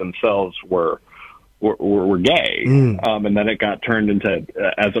that they themselves were gay, and then it got turned into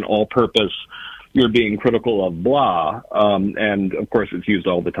as an all-purpose. You're being critical of blah, and of course it's used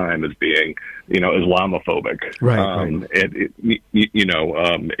all the time as being, Islamophobic. Right.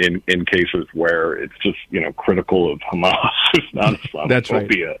 In cases where it's just, critical of Hamas. It's not Islamophobia. That's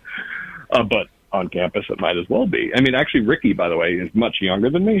right. But on campus it might as well be. I mean, actually, Ricky, by the way, is much younger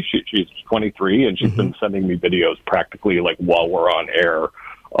than me. She's 23, and she's been sending me videos practically like while we're on air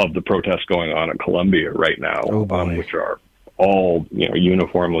of the protests going on at Columbia right now, which are all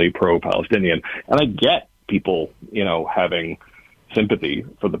uniformly pro-Palestinian, and I get people having sympathy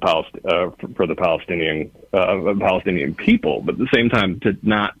for the Palestinian people, but at the same time to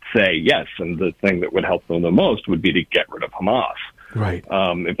not say yes. And the thing that would help them the most would be to get rid of Hamas. Right.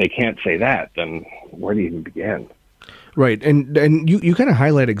 If they can't say that, then where do you even begin? Right, and you kind of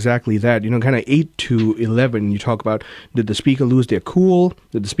highlight exactly that, kind of 8 to 11, you talk about, did the speaker lose their cool?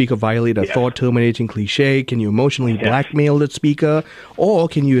 Did the speaker violate a thought-terminating cliche? Can you emotionally blackmail the speaker? Or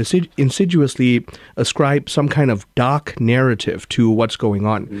can you insidiously ascribe some kind of dark narrative to what's going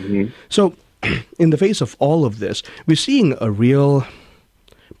on? So, in the face of all of this, we're seeing a real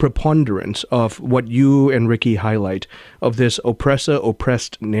preponderance of what you and Ricky highlight of this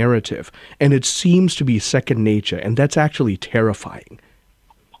oppressor-oppressed narrative, and it seems to be second nature, and that's actually terrifying.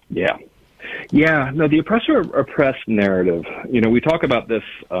 No, the oppressor-oppressed narrative, we talk about this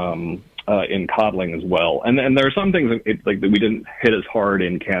in coddling as well, and there are some things that we didn't hit as hard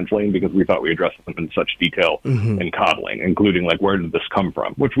in canceling because we thought we addressed them in such detail in coddling, including where did this come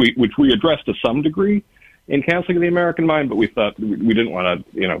from, which we addressed to some degree in Canceling the American Mind, but we thought we didn't want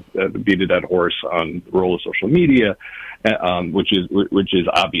to, beat a dead horse on the role of social media, which is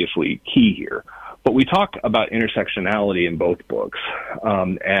obviously key here. But we talk about intersectionality in both books,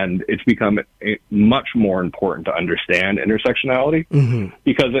 and it's become much more important to understand intersectionality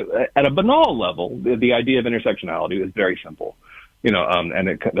because at a banal level, the idea of intersectionality is very simple.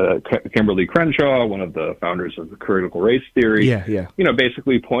 Kimberly Crenshaw, one of the founders of the critical race theory,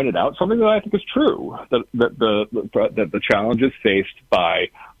 basically pointed out something that I think is true, that the challenges faced by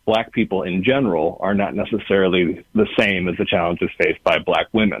Black people in general are not necessarily the same as the challenges faced by Black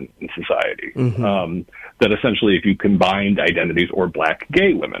women in society. That essentially, if you combined identities or Black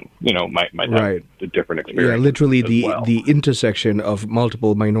gay women, might have a different experience. Yeah, literally the intersection of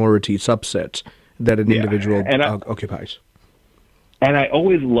multiple minority subsets that an individual occupies. And I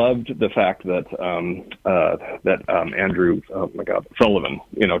always loved the fact that Andrew Sullivan,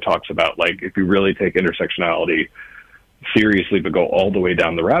 talks about if you really take intersectionality seriously but go all the way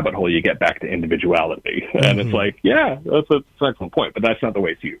down the rabbit hole, you get back to individuality. And it's that's an excellent point, but that's not the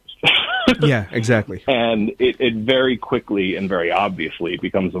way it's used. Yeah, exactly. And it very quickly and very obviously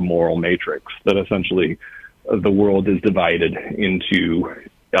becomes a moral matrix that essentially the world is divided into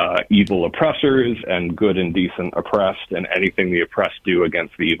evil oppressors and good and decent oppressed, and anything the oppressed do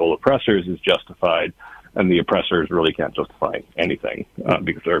against the evil oppressors is justified, and the oppressors really can't justify anything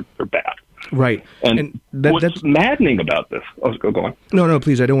because they're bad. Right. And what's maddening about this... Oh, go on. No,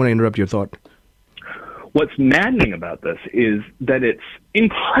 please, I don't want to interrupt your thought. What's maddening about this is that it's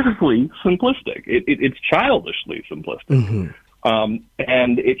incredibly simplistic. It's childishly simplistic.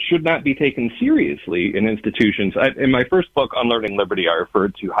 And it should not be taken seriously in institutions. In my first book, Unlearning Liberty, I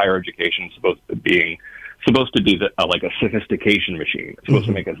referred to higher education supposed to be like a sophistication machine. It's supposed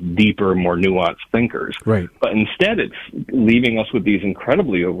to make us deeper, more nuanced thinkers. Right. But instead, it's leaving us with these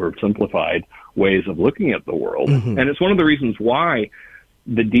incredibly oversimplified ways of looking at the world. And it's one of the reasons why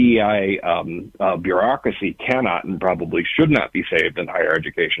the DEI bureaucracy cannot and probably should not be saved in higher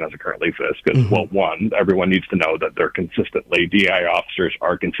education as it currently exists. Because, well, one, everyone needs to know that DEI officers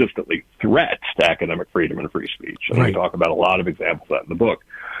are consistently threats to academic freedom and free speech. And we talk about a lot of examples of that in the book.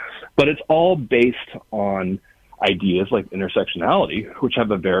 But it's all based on ideas like intersectionality, which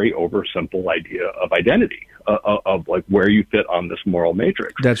have a very oversimple idea of identity, of like where you fit on this moral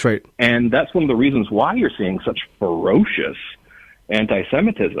matrix. That's right. And that's one of the reasons why you're seeing such ferocious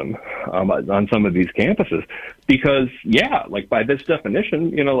anti-Semitism on some of these campuses, because like by this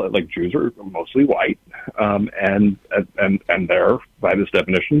definition, like Jews are mostly white, and they're by this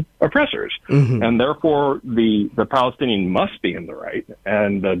definition oppressors, and therefore the Palestinian must be in the right,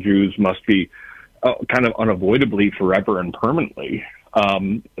 and the Jews must be kind of unavoidably, forever and permanently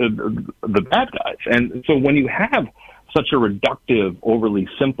the bad guys. And so when you have such a reductive, overly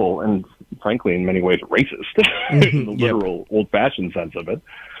simple, and frankly, in many ways, racist, in the literal old-fashioned sense of it,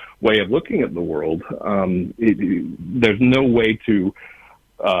 way of looking at the world, there's no way to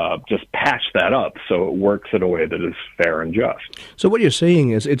just patch that up so it works in a way that is fair and just. So what you're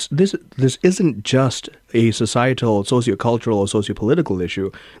saying is this isn't just a societal, sociocultural, or sociopolitical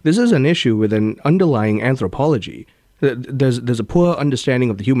issue. This is an issue with an underlying anthropology. There's a poor understanding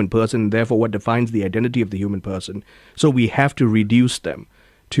of the human person, and therefore what defines the identity of the human person. So we have to reduce them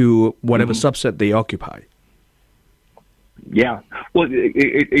to whatever subset they occupy. Yeah, well,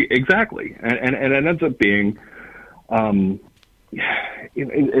 exactly, and it ends up being,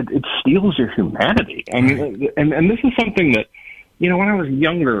 it steals your humanity. I mean, and this is something that, when I was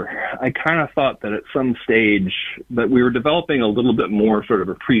younger, I kind of thought that at some stage that we were developing a little bit more sort of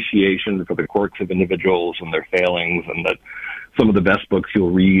appreciation for the quirks of individuals and their failings, and that some of the best books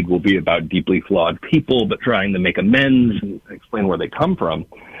you'll read will be about deeply flawed people, but trying to make amends and explain where they come from.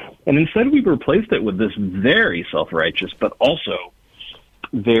 And instead we've replaced it with this very self-righteous, but also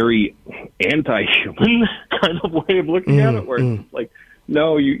very anti-human kind of way of looking at it, where it's like,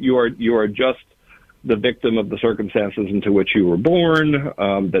 no, you are just the victim of the circumstances into which you were born,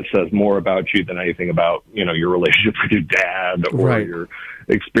 that says more about you than anything about, your relationship with your dad or your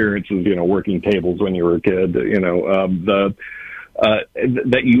experiences, working tables when you were a kid, that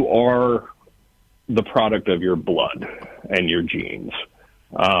you are the product of your blood and your genes,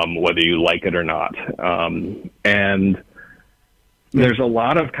 whether you like it or not. And there's a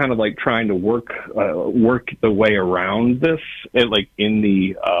lot of kind of like trying to work the way around this, like in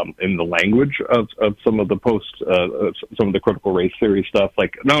the language of some of the some of the critical race theory stuff.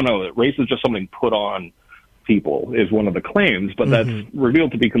 Like, no, race is just something put on people is one of the claims, but that's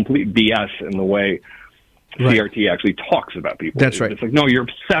revealed to be complete BS in the way CRT actually talks about people. That's right. It's like, no, you're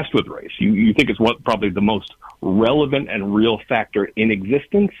obsessed with race. You think it's probably the most relevant and real factor in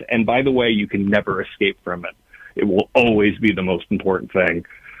existence, and by the way, you can never escape from it. It will always be the most important thing.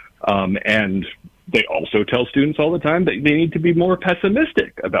 And they also tell students all the time that they need to be more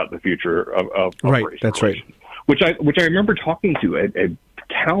pessimistic about the future of race. That's right. Which I remember talking to a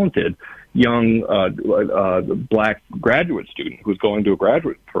talented young black graduate student who was going to a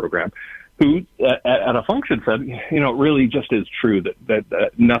graduate program, who at a function said, it really just is true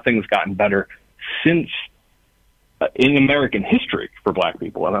that nothing's gotten better since in American history for black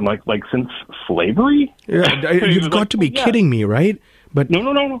people. And I'm like since slavery? Yeah, you've got to be kidding me, right? But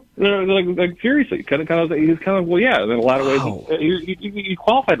no. Like seriously, he's kind of well, yeah. In a lot of ways, he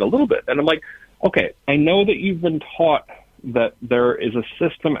qualified a little bit, and I'm like, okay, I know that you've been taught that there is a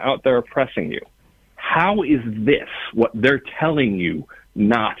system out there oppressing you. How is this what they're telling you?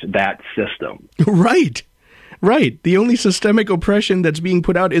 Not that system, right? Right. The only systemic oppression that's being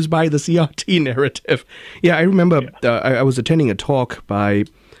put out is by the CRT narrative. Yeah, I remember I was attending a talk by,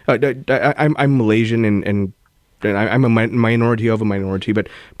 I'm Malaysian and I'm a minority of a minority, but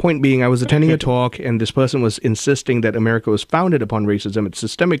point being, I was attending a talk and this person was insisting that America was founded upon racism, it's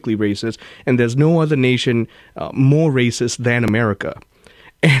systemically racist, and there's no other nation more racist than America.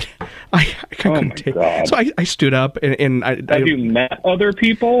 And I couldn't take it. So I stood up and have you met other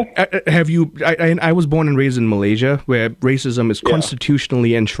people? Have you? I was born and raised in Malaysia, where racism is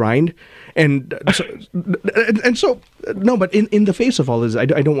constitutionally enshrined, and so no. But in the face of all this, I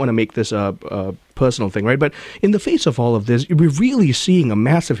don't want to make this a personal thing, right? But in the face of all of this, we're really seeing a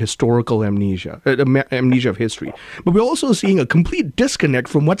massive historical amnesia of history. But we're also seeing a complete disconnect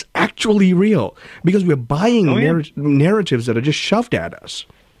from what's actually real, because we're buying narratives that are just shoved at us.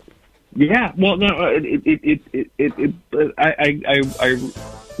 Yeah, well, no, I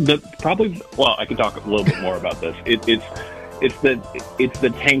can talk a little bit more about this. It's the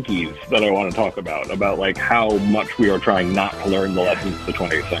tankies that I want to talk about like how much we are trying not to learn the lessons of the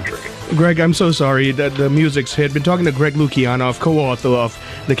 20th century. Greg, I'm so sorry that the music's hit. Been talking to Greg Lukianoff, co-author of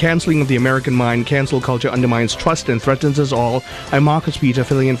The Canceling of the American Mind, Cancel Culture Undermines Trust and Threatens Us All. I'm Marcus Peter,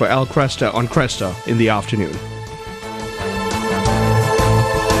 filling in for Al Kresta on Kresta in the afternoon.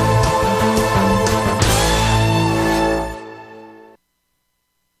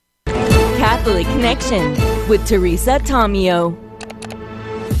 Catholic Connection with Teresa Tomeo.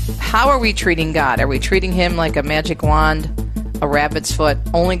 How are we treating God? Are we treating him like a magic wand, a rabbit's foot,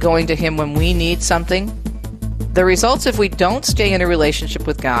 only going to him when we need something? The results if we don't stay in a relationship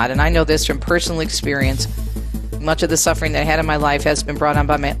with God, and I know this from personal experience, much of the suffering that I had in my life has been brought on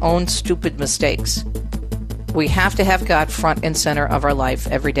by my own stupid mistakes. We have to have God front and center of our life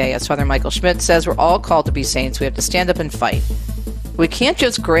every day. As Father Michael Schmidt says, we're all called to be saints. We have to stand up and fight. We can't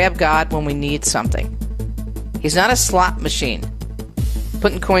just grab God when we need something. He's not a slot machine,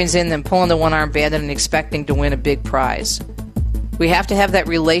 putting coins in, then pulling the one-arm bandit and expecting to win a big prize. We have to have that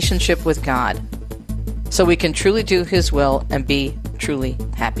relationship with God so we can truly do his will and be truly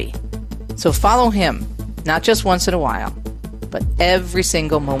happy. So follow him, not just once in a while, but every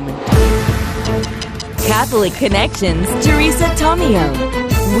single moment. Catholic Connections, Teresa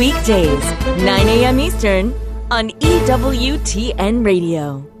Tomeo. Weekdays, 9 a.m. Eastern on EWTN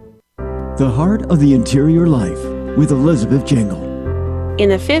Radio. The Heart of the Interior Life with Elizabeth Jingle. In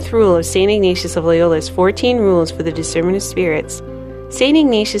the fifth rule of St. Ignatius of Loyola's 14 Rules for the Discernment of Spirits, St.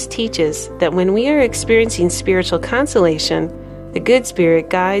 Ignatius teaches that when we are experiencing spiritual consolation, the good spirit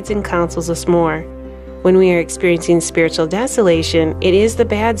guides and counsels us more. When we are experiencing spiritual desolation, it is the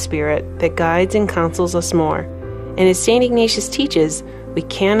bad spirit that guides and counsels us more. And as St. Ignatius teaches, we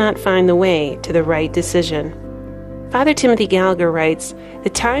cannot find the way to the right decision. Father Timothy Gallagher writes, "The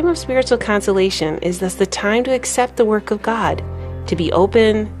time of spiritual consolation is thus the time to accept the work of God, to be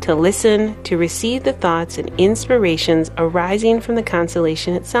open, to listen, to receive the thoughts and inspirations arising from the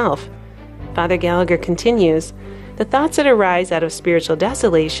consolation itself." Father Gallagher continues, "The thoughts that arise out of spiritual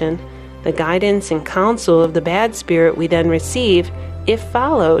desolation, the guidance and counsel of the bad spirit we then receive, if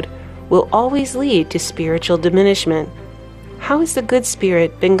followed, will always lead to spiritual diminishment." How has the good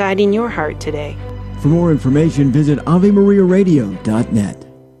spirit been guiding your heart today? For more information, visit AveMariaRadio.net.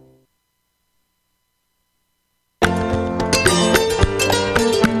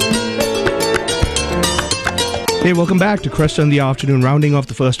 Hey, welcome back to Kresta in the Afternoon. Rounding off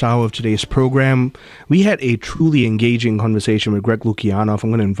the first hour of today's program, we had a truly engaging conversation with Greg Lukianoff. I'm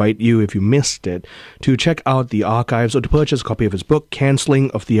going to invite you, if you missed it, to check out the archives or to purchase a copy of his book,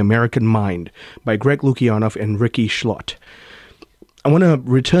 Canceling of the American Mind, by Greg Lukianoff and Ricky Schlott. I want to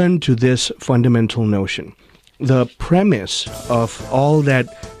return to this fundamental notion. The premise of all that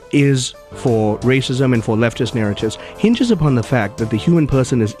is for racism and for leftist narratives hinges upon the fact that the human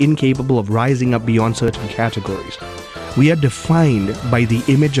person is incapable of rising up beyond certain categories. We are defined by the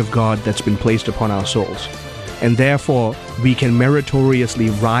image of God that's been placed upon our souls, and therefore we can meritoriously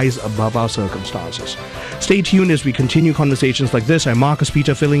rise above our circumstances. Stay tuned as we continue conversations like this. I'm Marcus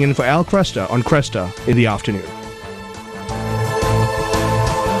Peter, filling in for Al Kresta on Kresta in the Afternoon.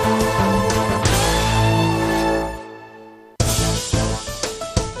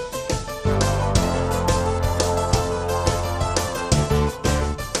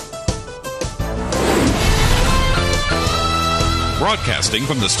 Broadcasting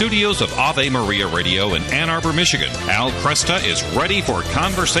from the studios of Ave Maria Radio in Ann Arbor, Michigan, Al Kresta is ready for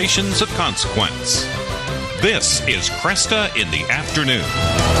conversations of consequence. This is Kresta in the Afternoon.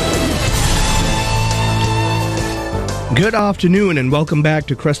 Good afternoon and welcome back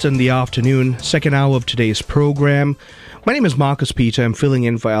to Kresta in the Afternoon, second hour of today's program. My name is Marcus Peter. I'm filling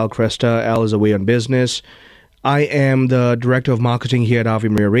in for Al Kresta. Al is away on business. I am the Director of Marketing here at Ave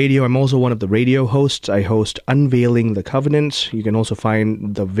Maria Radio. I'm also one of the radio hosts. I host Unveiling the Covenant. You can also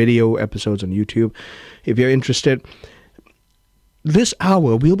find the video episodes on YouTube if you're interested. This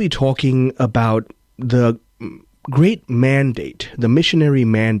hour, we'll be talking about the great mandate, the missionary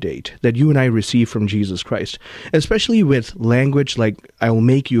mandate that you and I receive from Jesus Christ, especially with language like, "I will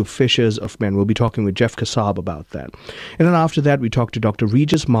make you fishers of men." We'll be talking with Jeff Kassab about that. And then after that, we talk to Dr.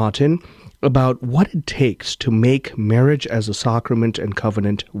 Regis Martin about what it takes to make marriage as a sacrament and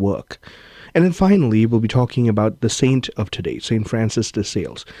covenant work. And then finally, we'll be talking about the saint of today, St. Francis de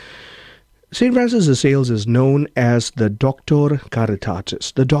Sales. St. Francis de Sales is known as the Doctor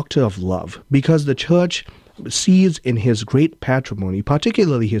Caritatis, the Doctor of Love, because the Church sees in his great patrimony,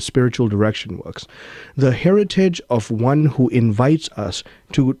 particularly his spiritual direction works, the heritage of one who invites us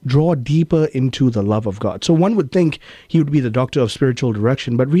to draw deeper into the love of God. So one would think he would be the doctor of spiritual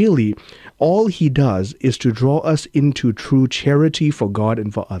direction, but really all he does is to draw us into true charity for God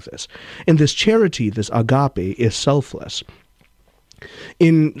and for others. And this charity, this agape, is selfless.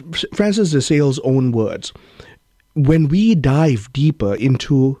 In Francis de Sales' own words, when we dive deeper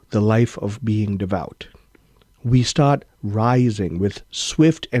into the life of being devout, we start rising with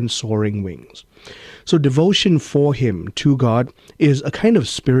swift and soaring wings. So devotion for him, to God, is a kind of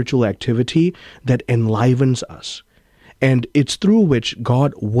spiritual activity that enlivens us. And it's through which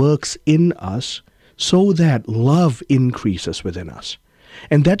God works in us so that love increases within us.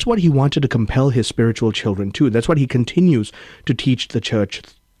 And that's what he wanted to compel his spiritual children to. That's what he continues to teach the church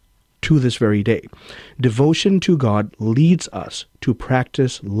to this very day. Devotion to God leads us to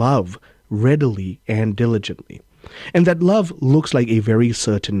practice love readily and diligently. And that love looks like a very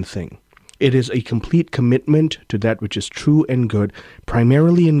certain thing. It is a complete commitment to that which is true and good,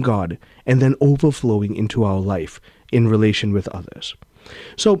 primarily in God, and then overflowing into our life in relation with others.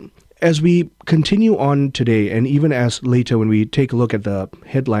 So, as we continue on today, and even as later when we take a look at the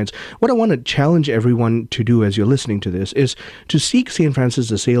headlines, what I want to challenge everyone to do as you're listening to this is to seek St. Francis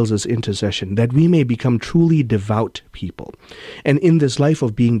de Sales' intercession, that we may become truly devout people. And in this life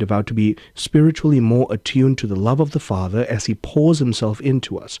of being devout, to be spiritually more attuned to the love of the Father as he pours himself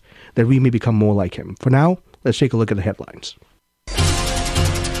into us, that we may become more like him. For now, let's take a look at the headlines.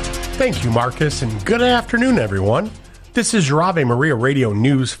 Thank you, Marcus, and good afternoon, everyone. This is your Ave Maria Radio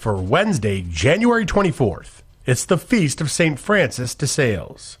News for Wednesday, January 24th. It's the Feast of St. Francis de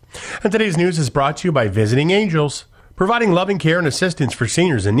Sales. And today's news is brought to you by Visiting Angels, providing loving care and assistance for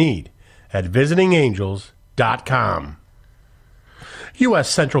seniors in need at visitingangels.com. U.S.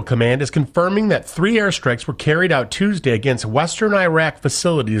 Central Command is confirming that 3 airstrikes were carried out Tuesday against western Iraq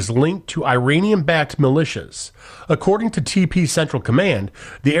facilities linked to Iranian-backed militias. According to TP Central Command,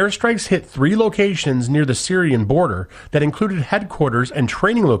 the airstrikes hit 3 locations near the Syrian border that included headquarters and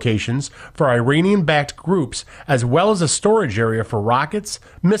training locations for Iranian-backed groups, as well as a storage area for rockets,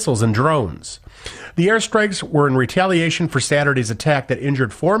 missiles, and drones. The airstrikes were in retaliation for Saturday's attack that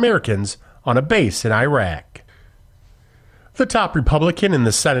injured 4 Americans on a base in Iraq. The top Republican in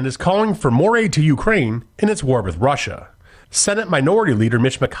the Senate is calling for more aid to Ukraine in its war with Russia. Senate Minority Leader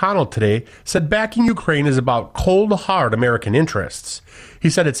Mitch McConnell today said backing Ukraine is about cold, hard American interests. He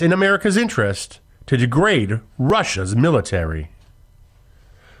said it's in America's interest to degrade Russia's military.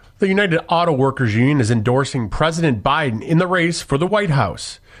 The United Auto Workers Union is endorsing President Biden in the race for the White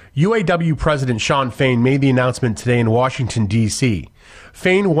House. UAW President Shawn Fain made the announcement today in Washington, D.C.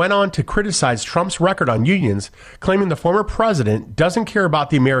 Fain went on to criticize Trump's record on unions, claiming the former president doesn't care about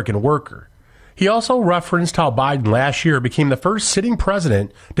the American worker. He also referenced how Biden last year became the first sitting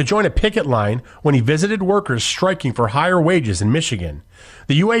president to join a picket line when he visited workers striking for higher wages in Michigan.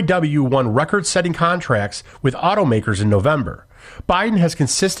 The UAW won record-setting contracts with automakers in November. Biden has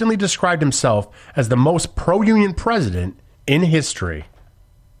consistently described himself as the most pro-union president in history.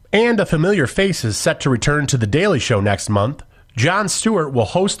 And a familiar face is set to return to The Daily Show next month. Jon Stewart will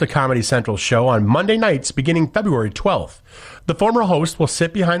host the Comedy Central show on Monday nights beginning February 12th. The former host will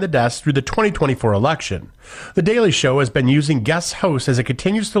sit behind the desk through the 2024 election. The Daily Show has been using guest hosts as it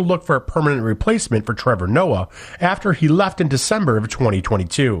continues to look for a permanent replacement for Trevor Noah after he left in December of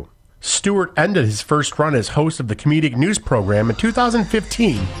 2022. Stewart ended his first run as host of the comedic news program in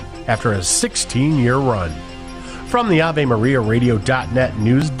 2015 after a 16-year run. From the AveMariaRadio.net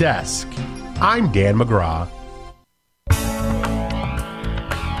news desk, I'm Dan McGraw.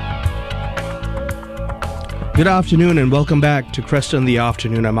 Good afternoon and welcome back to Kresta in the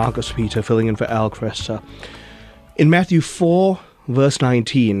Afternoon. I'm Marcus Peter, filling in for Al Kresta. In Matthew 4, verse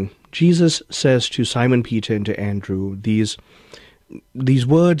 19, Jesus says to Simon Peter and to Andrew these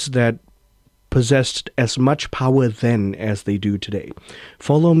words that possessed as much power then as they do today.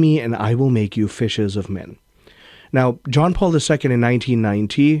 Follow me and I will make you fishers of men. Now, John Paul II in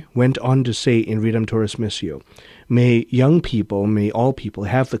 1990 went on to say in Redemptoris Missio, may young people, may all people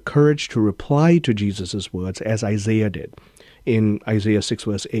have the courage to reply to Jesus' words as Isaiah did in Isaiah 6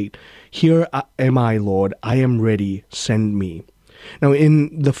 verse 8. Here am I, Lord, I am ready, send me. Now,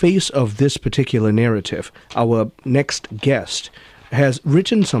 in the face of this particular narrative, our next guest has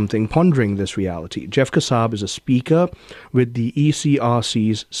written something pondering this reality. Jeff Kassab is a speaker with the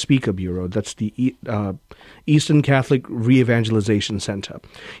ECRC's Speaker Bureau. That's the Eastern Catholic Re-Evangelization Center.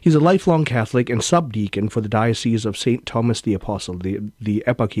 He's a lifelong Catholic and subdeacon for the Diocese of St. Thomas the Apostle, the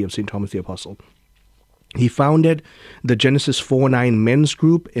Eparchy of St. Thomas the Apostle. He founded the Genesis 4-9 men's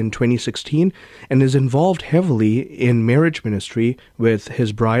group in 2016 and is involved heavily in marriage ministry with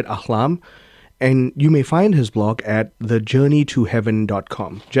his bride Ahlam. And you may find his blog at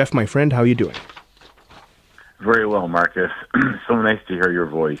thejourneytoheaven.com. Jeff, my friend, how are you doing? Very well, Marcus. So nice to hear your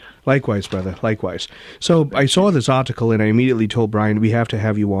voice. Likewise, brother, likewise. So I saw this article and I immediately told Brian we have to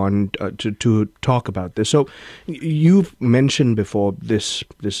have you on to talk about this. So you've mentioned before this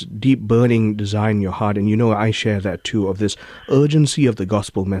deep burning desire in your heart, and you know I share that too, of this urgency of the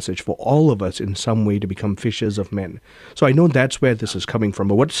gospel message for all of us in some way to become fishers of men. So I know that's where this is coming from,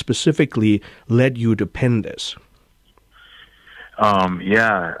 but what specifically led you to pen this? So,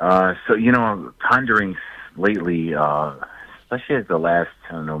 pondering lately, especially like the last,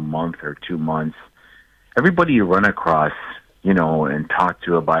 month or 2 months, everybody you run across, and talk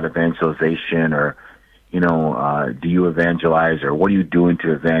to about evangelization or, do you evangelize or what are you doing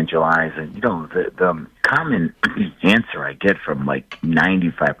to evangelize? And, the common answer I get from like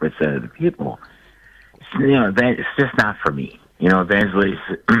 95% of the people, that it's just not for me.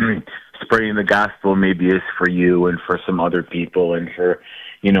 Evangelization, spreading the gospel maybe is for you and for some other people and for,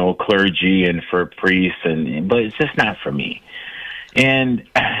 clergy and for priests, but it's just not for me. And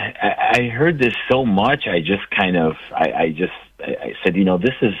I heard this so much, I just kind of, I said,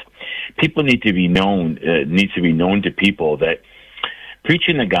 this is, people need to be known, needs to be known to people that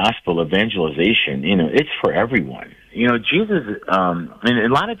preaching the gospel, evangelization, it's for everyone. Jesus, and a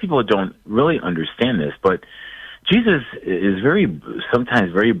lot of people don't really understand this, but Jesus is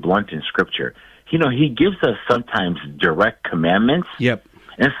sometimes very blunt in Scripture. He gives us sometimes direct commandments. Yep.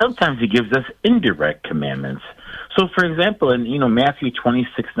 And sometimes he gives us indirect commandments. So, for example, in Matthew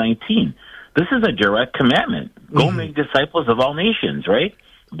 26:19, this is a direct commandment. Go make disciples of all nations, right?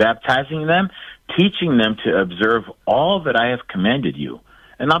 Baptizing them, teaching them to observe all that I have commanded you.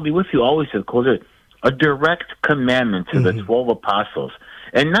 And I'll be with you always to the close. A direct commandment to the 12 apostles.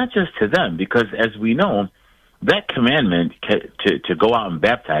 And not just to them, because as we know, that commandment to go out and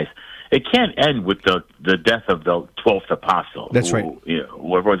baptize, it can't end with the death of the 12th apostle. That's right.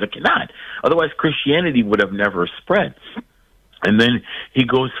 Whoever was, it cannot. Otherwise, Christianity would have never spread. And then he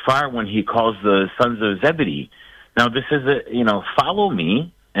goes far when he calls the sons of Zebedee. Now, this is follow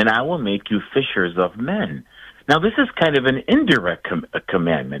me, and I will make you fishers of men. Now, this is kind of an indirect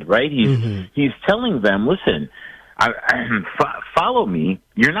commandment, right? He's telling them, listen, follow me.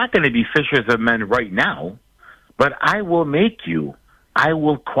 You're not going to be fishers of men right now, but I will make you. I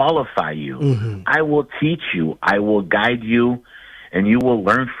will qualify you. I will teach you. I will guide you, and you will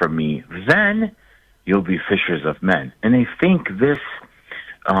learn from me. Then you'll be fishers of men. And I think this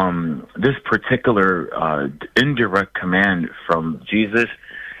particular indirect command from Jesus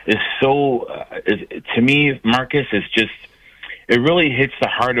is so, to me, Marcus, it really hits the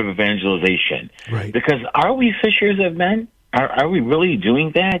heart of evangelization. Right. Because are we fishers of men? Are we really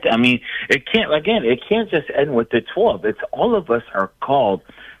doing that? I mean, it can't just end with the 12. It's all of us are called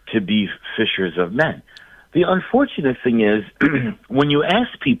to be fishers of men. The unfortunate thing is, when you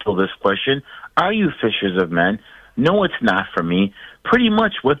ask people this question, are you fishers of men? No, it's not for me. Pretty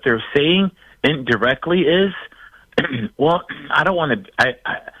much what they're saying indirectly is, well, I don't want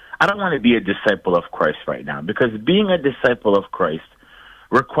to be a disciple of Christ right now, because being a disciple of Christ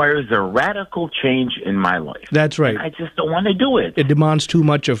requires a radical change in my life. That's right. And I just don't want to do it. It demands too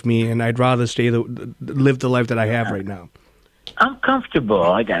much of me, and I'd rather live the life that I have right now. I'm comfortable.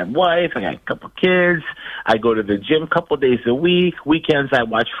 I got a wife. I got a couple kids. I go to the gym a couple days a week. Weekends, I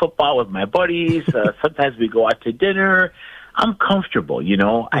watch football with my buddies. Sometimes we go out to dinner. I'm comfortable,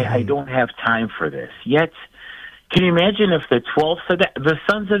 I don't have time for this. Yet, can you imagine if the 12 said that? The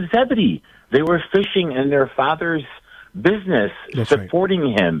sons of Zebedee, they were fishing in their father's business, That's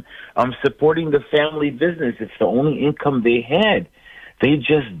supporting him, supporting the family business. It's the only income they had.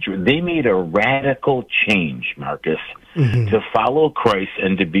 They made a radical change, Marcus, to follow Christ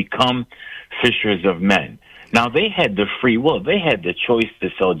and to become fishers of men. Now, they had the free will. They had the choice to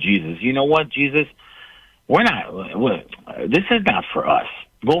tell Jesus, you know what, Jesus, this is not for us.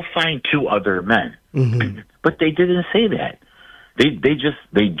 Go find 2 other men. But they didn't say that. They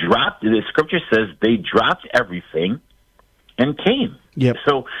dropped, the scripture says they dropped everything and came. Yep.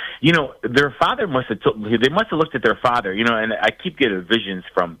 So, their father must have looked at their father, and I keep getting visions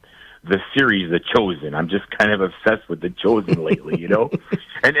from the series The Chosen. I'm just kind of obsessed with The Chosen lately,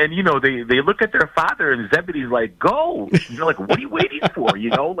 And they look at their father, and Zebedee's like, go. Like, what are you waiting for?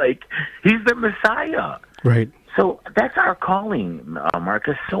 Like, he's the Messiah. Right. So that's our calling,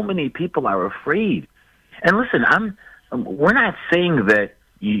 Marcus. So many people are afraid. And listen, we're not saying that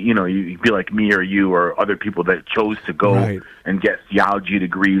you be like me or you or other people that chose to go and get theology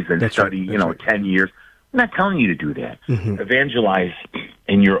degrees and study, 10 years. I'm not telling you to do that. Evangelize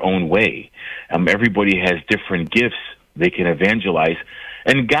in your own way. Everybody has different gifts they can evangelize,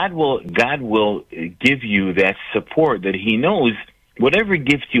 and God will give you that support that He knows whatever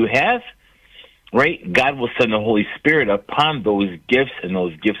gift you have. Right? God will send the Holy Spirit upon those gifts, and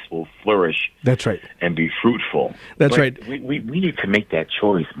those gifts will flourish. That's right. And be fruitful. That's right. We need to make that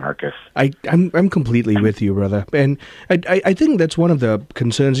choice, Marcus. I'm completely with you, brother. And I think that's one of the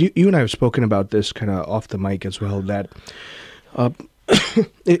concerns. You and I have spoken about this kind of off the mic as well, that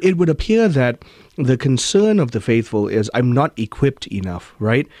it would appear that the concern of the faithful is, I'm not equipped enough,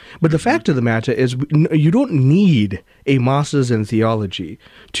 right? But the fact of the matter is, you don't need a master's in theology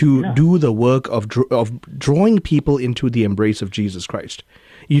to do the work of drawing people into the embrace of Jesus Christ.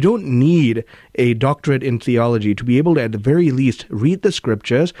 You don't need a doctorate in theology to be able to, at the very least, read the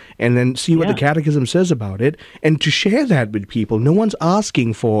scriptures and then see what the catechism says about it and to share that with people. No one's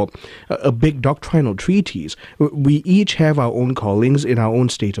asking for a big doctrinal treatise. We each have our own callings in our own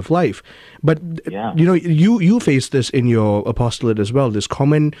state of life. But, you face this in your apostolate as well, this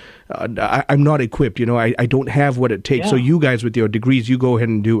common, I'm not equipped, I don't have what it takes. So you guys with your degrees, you go ahead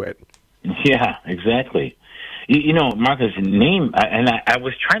and do it. Yeah, exactly. Marcus, I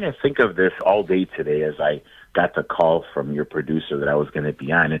was trying to think of this all day today as I got the call from your producer that I was going to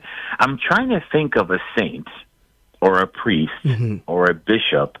be on. And I'm trying to think of a saint or a priest or a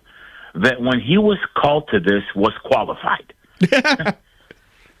bishop that when he was called to this was qualified.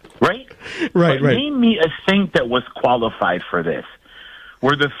 Right? Right. Name me a saint that was qualified for this.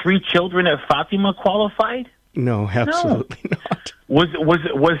 Were the 3 children at Fatima qualified? No, absolutely not. Was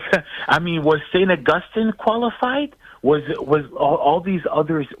St. Augustine qualified? Was all these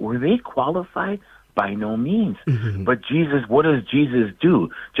others, were they qualified? By no means. But Jesus, what does Jesus do?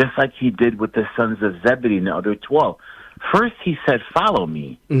 Just like he did with the sons of Zebedee and the other 12. First he said, follow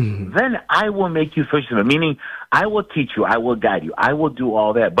me. Then I will make you fishermen. Meaning, I will teach you, I will guide you, I will do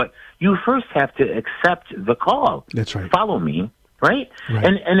all that. But you first have to accept the call. That's right. Follow me. Right?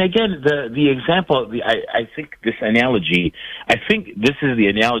 And again, the example, I think this analogy, I think this is the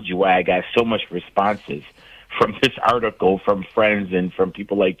analogy why I got so much responses from this article, from friends and from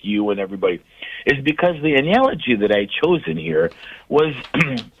people like you and everybody, is because the analogy that I chose in here was,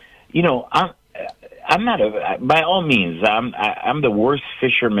 I'm not by all means, I'm the worst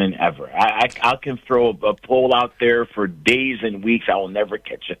fisherman ever. I can throw a pole out there for days and weeks. I will never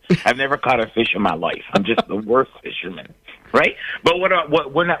catch it. I've never caught a fish in my life. I'm just the worst fisherman. Right? But what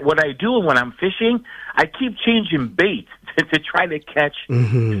I do when I'm fishing, I keep changing bait to try to catch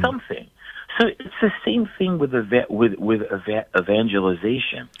something. So it's the same thing with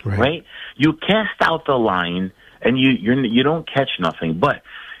evangelization, right? You cast out the line and you don't catch nothing. But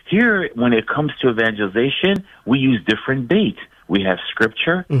here, when it comes to evangelization, we use different bait. We have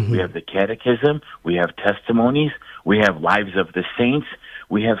scripture, we have the catechism, we have testimonies, we have lives of the saints.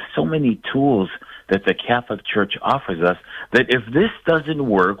 We have so many tools that the Catholic Church offers us that if this doesn't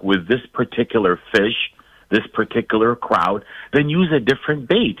work with this particular fish, this particular crowd, then use a different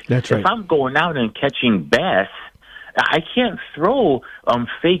bait. That's right. If I'm going out and catching bass, I can't throw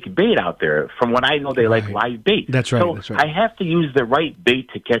fake bait out there. From what I know, they like live bait. That's right. So That's right. I have to use the right bait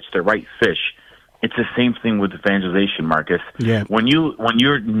to catch the right fish. It's the same thing with evangelization, Marcus. Yeah. When you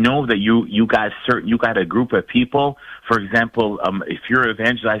know that you got a group of people, for example, if you're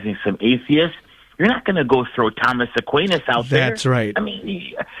evangelizing some atheists, you're not going to go throw Thomas Aquinas out there. That's right. I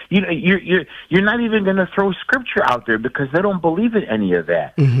mean, you're not even going to throw scripture out there because they don't believe in any of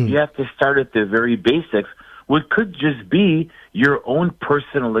that. You have to start at the very basics, what could just be your own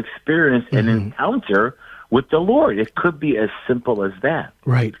personal experience and encounter with the Lord. It could be as simple as that.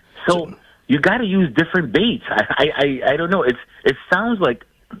 Right. So you got to use different baits. I don't know. It sounds like,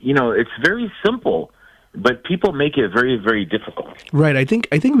 it's very simple, but people make it very, very difficult. Right. I think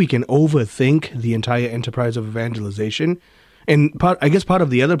we can overthink the entire enterprise of evangelization. And part of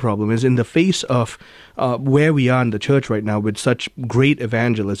the other problem is in the face of where we are in the church right now with such great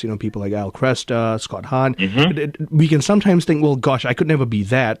evangelists, people like Al Kresta, Scott Hahn, we can sometimes think, well, gosh, I could never be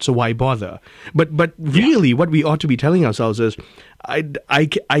that, so why bother? But really what we ought to be telling ourselves is, I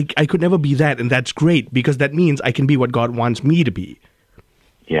could never be that, and that's great, because that means I can be what God wants me to be.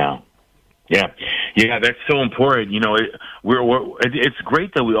 Yeah. Yeah, that's so important. It's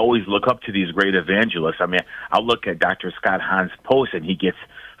great that we always look up to these great evangelists. I mean, I'll look at Dr. Scott Hahn's post, and he gets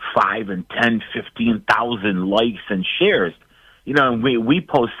 5 and 10, 15,000 likes and shares. And we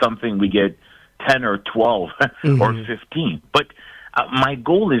post something, we get 10 or 12 or 15. But my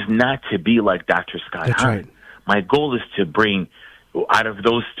goal is not to be like Dr. Scott Hahn. Right. My goal is to bring, out of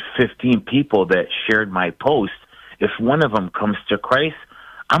those 15 people that shared my post, if one of them comes to Christ,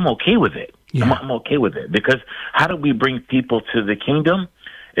 I'm okay with it. Yeah. I'm okay with it, because how do we bring people to the kingdom?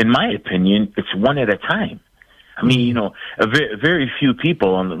 In my opinion, it's one at a time. I mean, very few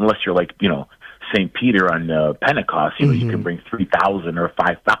people, unless you're like, St. Peter on Pentecost, you can bring 3,000 or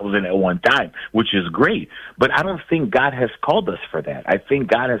 5,000 at one time, which is great. But I don't think God has called us for that. I think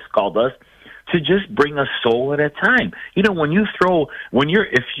God has called us to just bring a soul at a time. If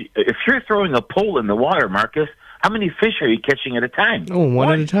you're throwing a pole in the water, Marcus, how many fish are you catching at a time? Oh,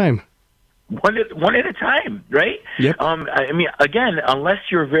 one at a time. one at a time, right? Yep. I mean, again, unless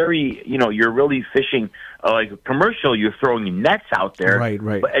you're very, you're really fishing like a commercial, you're throwing nets out there, Right.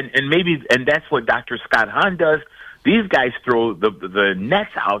 And that's what Dr. Scott Hahn does. These guys throw the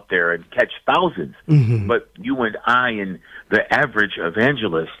nets out there and catch thousands. Mm-hmm. But you and I and the average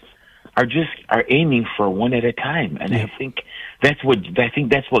evangelist are aiming for one at a time, and I think that's what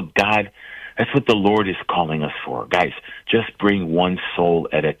the Lord is calling us for, guys. Just bring one soul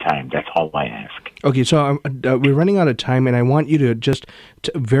at a time. That's all I ask. Okay, so we're running out of time, and I want you to just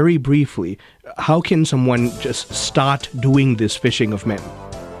very briefly, how can someone just start doing this fishing of men?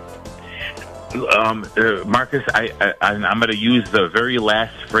 Marcus, I'm going to use the very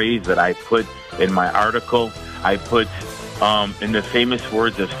last phrase that I put in my article. I put in the famous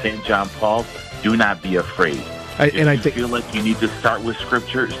words of St. John Paul, do not be afraid. I feel like you need to start with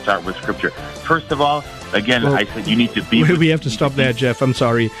Scripture, start with Scripture. First of all, again, I said you need to be... We have to stop there, Jeff. I'm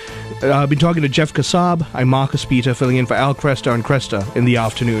sorry. I've been talking to Jeff Kassab. I'm Marcus Peter, filling in for Al Kresta on Kresta in the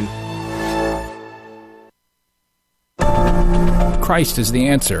afternoon. Christ is the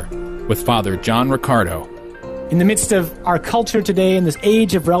answer, with Father John Riccardo. In the midst of our culture today, in this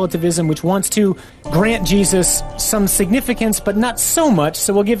age of relativism, which wants to grant Jesus some significance, but not so much,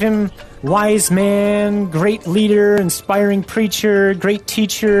 so we'll give him wise man, great leader, inspiring preacher, great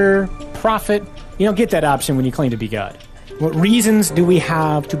teacher, prophet. You don't get that option when you claim to be God. What reasons do we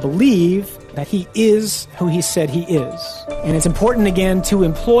have to believe that he is who he said he is? And it's important, again, to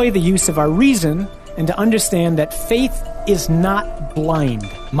employ the use of our reason and to understand that faith is not blind.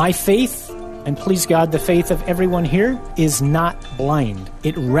 My faith, and please God, the faith of everyone here, is not blind.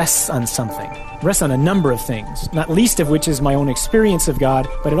 It rests on something. It rests on a number of things, not least of which is my own experience of God,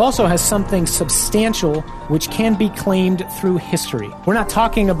 but it also has something substantial which can be claimed through history. We're not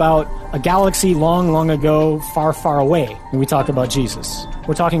talking about a galaxy long, long ago, far, far away when we talk about Jesus.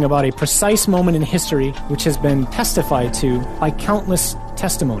 We're talking about a precise moment in history which has been testified to by countless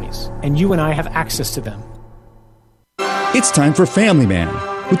testimonies, and you and I have access to them. It's time for Family Man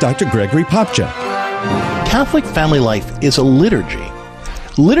with Dr. Gregory Popchak. Catholic family life is a liturgy.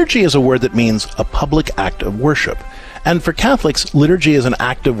 Liturgy is a word that means a public act of worship. And for Catholics, liturgy is an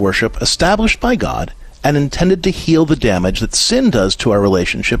act of worship established by God and intended to heal the damage that sin does to our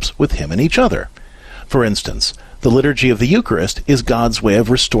relationships with Him and each other. For instance, the liturgy of the Eucharist is God's way of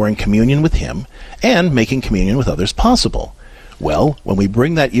restoring communion with Him and making communion with others possible. Well, when we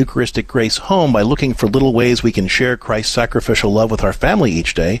bring that Eucharistic grace home by looking for little ways we can share Christ's sacrificial love with our family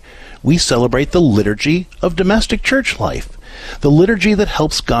each day, we celebrate the liturgy of domestic church life, the liturgy that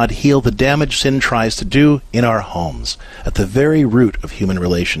helps God heal the damage sin tries to do in our homes, at the very root of human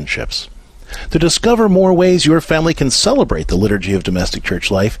relationships. To discover more ways your family can celebrate the liturgy of domestic church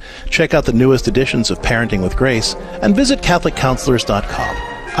life, check out the newest editions of Parenting with Grace and visit CatholicCounselors.com.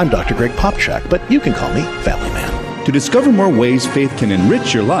 I'm Dr. Greg Popchak, but you can call me Family Man. To discover more ways faith can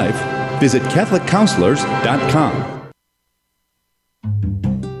enrich your life, visit CatholicCounselors.com.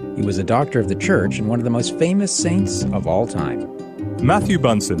 He was a doctor of the church and one of the most famous saints of all time. Matthew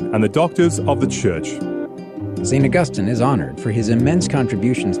Bunson and the Doctors of the Church. St. Augustine is honored for his immense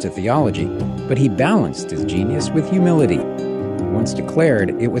contributions to theology, but he balanced his genius with humility. He once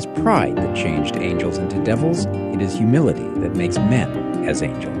declared it was pride that changed angels into devils. It is humility that makes men as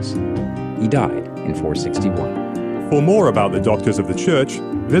angels. He died in 461. For more about the Doctors of the Church,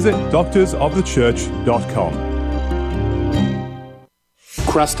 visit doctorsofthechurch.com.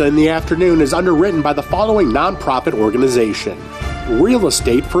 Kresta in the Afternoon is underwritten by the following nonprofit organization: Real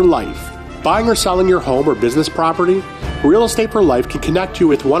Estate for Life. Buying or selling your home or business property? Real Estate for Life can connect you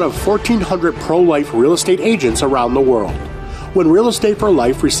with one of 1,400 pro-life real estate agents around the world. When Real Estate for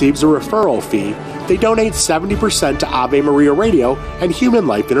Life receives a referral fee, they donate 70% to Ave Maria Radio and Human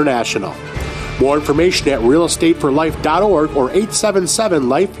Life International. More information at realestateforlife.org or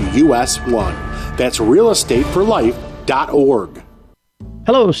 877-LIFE-US1. That's realestateforlife.org.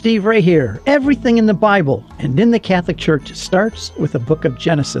 Hello, Steve Ray here. Everything in the Bible and in the Catholic Church starts with the book of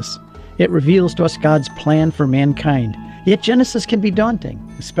Genesis. It reveals to us God's plan for mankind. Yet Genesis can be daunting,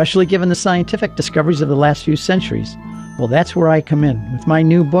 especially given the scientific discoveries of the last few centuries. Well, that's where I come in with my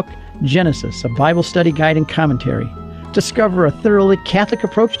new book, Genesis, a Bible study guide and commentary. Discover a thoroughly Catholic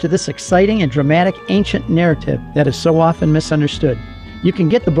approach to this exciting and dramatic ancient narrative that is so often misunderstood. You can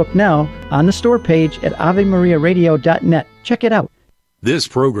get the book now on the store page at AveMariaRadio.net. Check it out. This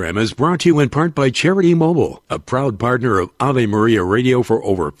program is brought to you in part by Charity Mobile, a proud partner of Ave Maria Radio for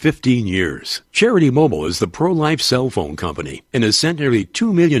over 15 years. Charity Mobile is the pro-life cell phone company and has sent nearly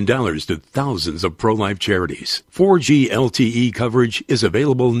 $2 million to thousands of pro-life charities. 4G LTE coverage is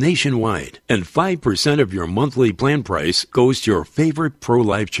available nationwide, and 5% of your monthly plan price goes to your favorite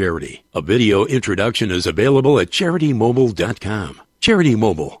pro-life charity. A video introduction is available at CharityMobile.com. Charity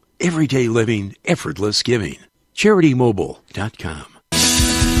Mobile, everyday living, effortless giving. CharityMobile.com.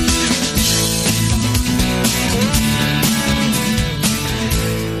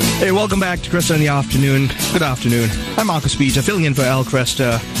 Hey, welcome back to Kresta in the Afternoon. Good afternoon. I'm Marcus Peter, filling in for Al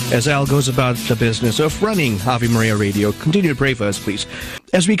Kresta as Al goes about the business of running Ave Maria Radio. Continue to pray for us, please.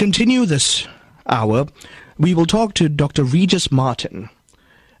 As we continue this hour, we will talk to Dr. Regis Martin.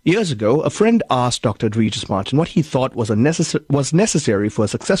 Years ago, a friend asked Dr. Regis Martin what he thought was necessary for a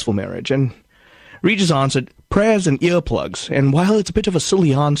successful marriage, and Regis answered, prayers and earplugs. And while it's a bit of a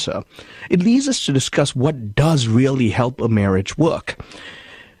silly answer, it leads us to discuss what does really help a marriage work.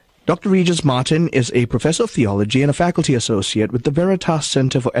 Dr. Regis Martin is a professor of theology and a faculty associate with the Veritas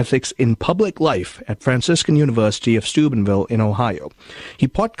Center for Ethics in Public Life at Franciscan University of Steubenville in Ohio. He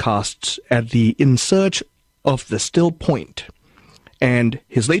podcasts at the In Search of the Still Point. And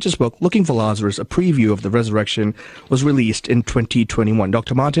his latest book, Looking for Lazarus, a preview of the resurrection, was released in 2021.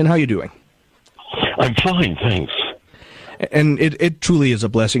 Dr. Martin, how are you doing? I'm fine, thanks. And it truly is a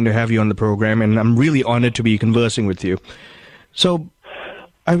blessing to have you on the program, and I'm really honored to be conversing with you. So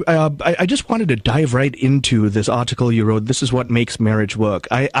I just wanted to dive right into this article you wrote, This is What Makes Marriage Work.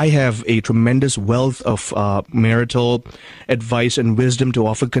 I have a tremendous wealth of marital advice and wisdom to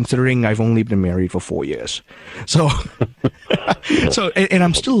offer, considering I've only been married for 4 years. So, and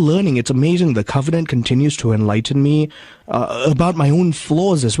I'm still learning. It's amazing. The covenant continues to enlighten me about my own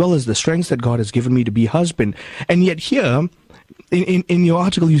flaws as well as the strengths that God has given me to be husband. And yet here, in your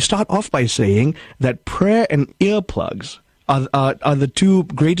article, you start off by saying that prayer and earplugs are the two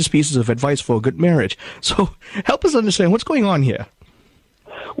greatest pieces of advice for a good marriage. So help us understand what's going on here.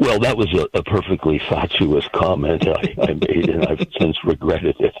 Well, that was a perfectly fatuous comment I made, and I've since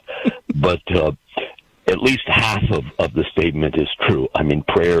regretted it. But at least half of the statement is true. I mean,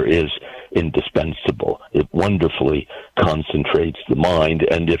 prayer is indispensable. It wonderfully concentrates the mind,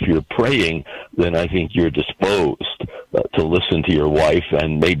 and if you're praying, then I think you're disposed to listen to your wife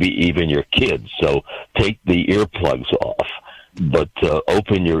and maybe even your kids. So take the earplugs off, but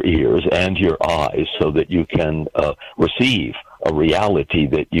open your ears and your eyes so that you can receive a reality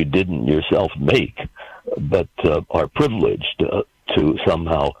that you didn't yourself make, but are privileged to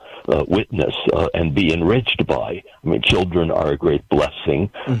somehow witness and be enriched by. I mean, children are a great blessing.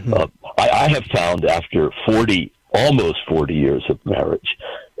 Mm-hmm. I have found after almost 40 years of marriage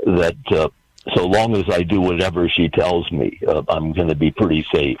that so long as I do whatever she tells me, I'm going to be pretty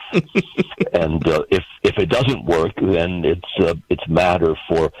safe. And if it doesn't work, then it's matter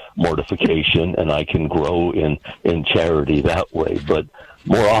for mortification, and I can grow in charity that way. But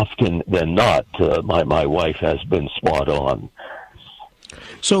more often than not, my wife has been spot on.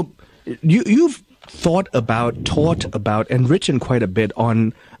 So you've taught about, and written quite a bit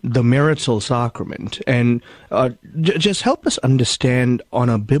on the marital sacrament. And just help us understand on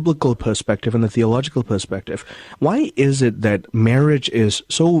a biblical perspective and a theological perspective, why is it that marriage is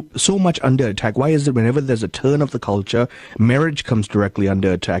so much under attack? Why is it whenever there's a turn of the culture, marriage comes directly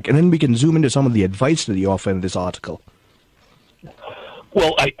under attack? And then we can zoom into some of the advice that you offer in this article.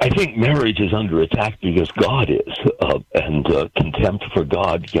 Well, I think marriage is under attack because God is, and contempt for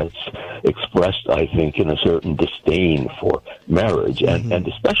God gets expressed, I think, in a certain disdain for marriage, and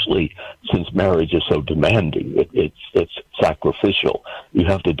especially since marriage is so demanding, it's sacrificial. You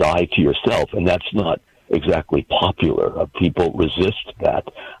have to die to yourself, and that's not exactly popular. People resist that.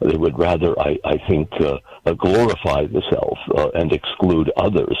 They would rather, I think, glorify the self and exclude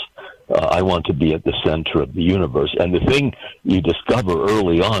others. I want to be at the center of the universe. And the thing you discover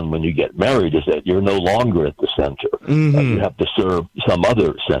early on when you get married is that you're no longer at the center. You have to serve some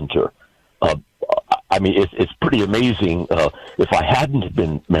other center. I mean, it's pretty amazing. If I hadn't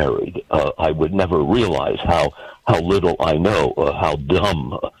been married, I would never realize how little I know, how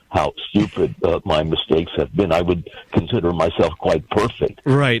dumb, how stupid my mistakes have been. I would consider myself quite perfect.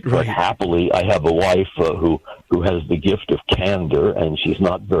 Right. But happily, I have a wife who has the gift of candor, and she's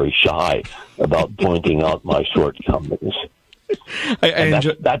not very shy about pointing out my shortcomings. I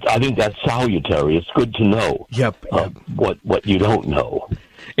think that's salutary. It's good to know what you don't know.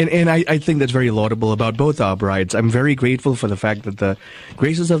 And I think that's very laudable about both our brides. I'm very grateful for the fact that the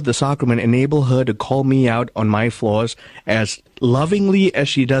graces of the sacrament enable her to call me out on my flaws as lovingly as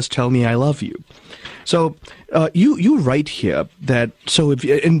she does tell me I love you. So you write here that, so if,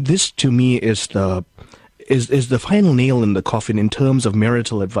 and this to me is the final nail in the coffin in terms of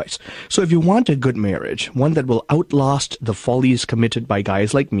marital advice. So if you want a good marriage, one that will outlast the follies committed by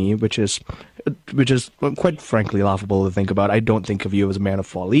guys like me, which is quite frankly laughable to think about. I don't think of you as a man of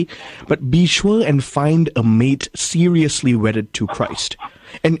folly, but be sure and find a mate seriously wedded to Christ.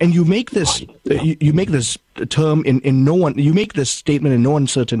 And you make this term in no one, you make this statement in no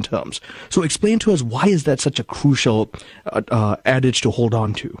uncertain terms. So explain to us, why is that such a crucial adage to hold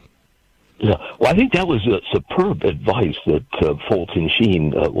on to? Yeah, well, I think that was superb advice that Fulton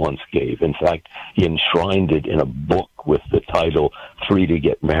Sheen once gave. In fact, he enshrined it in a book with the title "Free to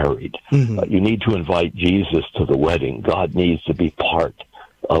Get Married." Mm-hmm. You need to invite Jesus to the wedding. God needs to be part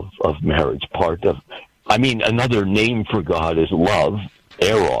of marriage. Another name for God is love,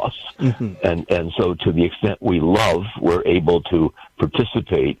 eros. Mm-hmm. And so to the extent we love, we're able to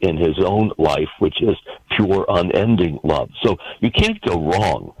participate in his own life, which is pure, unending love. So you can't go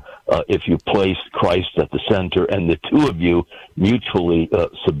wrong if you place Christ at the center and the two of you mutually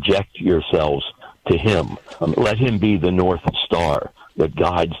subject yourselves to him. Let him be the North Star that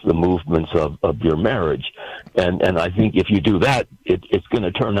guides the movements of your marriage. And I think if you do that, it's going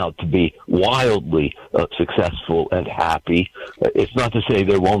to turn out to be wildly successful and happy. It's not to say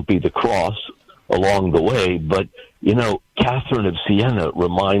there won't be the cross along the way, but, Catherine of Siena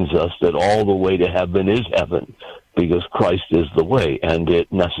reminds us that all the way to heaven is heaven, because Christ is the way, and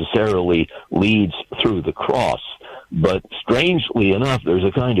it necessarily leads through the cross. But strangely enough, there's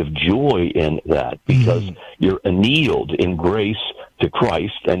a kind of joy in that, because you're annealed in grace to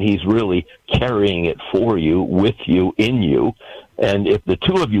Christ, and he's really carrying it for you, with you, in you. And if the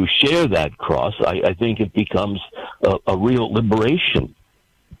two of you share that cross, I think it becomes a real liberation.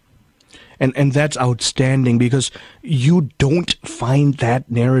 And that's outstanding, because you don't find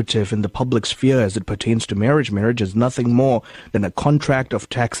that narrative in the public sphere as it pertains to marriage. Marriage is nothing more than a contract of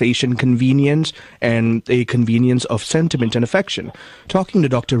taxation convenience and a convenience of sentiment and affection. Talking to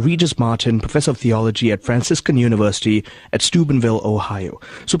Dr. Regis Martin, Professor of Theology at Franciscan University at Steubenville, Ohio.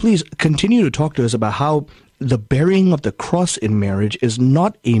 So please continue to talk to us about how the bearing of the cross in marriage is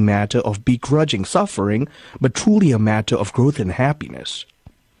not a matter of begrudging suffering, but truly a matter of growth and happiness.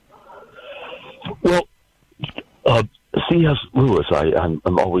 Well, C.S. Lewis,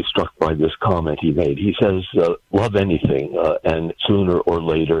 I'm always struck by this comment he made. He says, love anything, and sooner or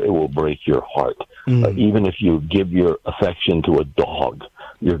later it will break your heart. Even if you give your affection to a dog,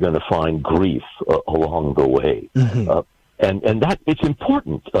 you're going to find grief along the way. And that it's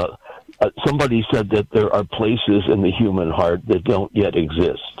important. Somebody said that there are places in the human heart that don't yet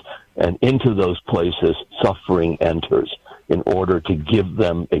exist, and into those places suffering enters in order to give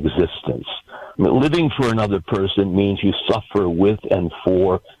them existence. Living for another person means you suffer with and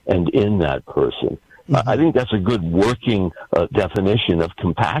for and in that person. I think that's a good working definition of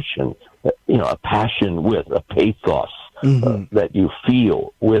compassion. A passion with, a pathos that you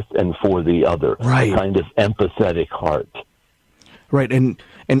feel with and for the other. Right. A kind of empathetic heart. Right, and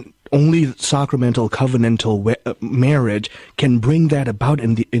only sacramental covenantal marriage can bring that about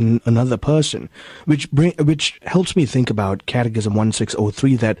in another person, which helps me think about Catechism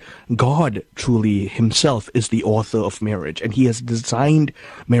 1603, that God truly himself is the author of marriage, and he has designed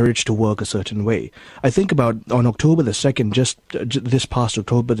marriage to work a certain way. I think about on October the 2nd, just this past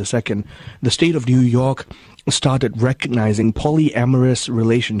October the 2nd, the state of New York started recognizing polyamorous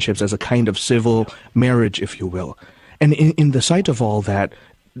relationships as a kind of civil marriage, if you will. And in the sight of all that,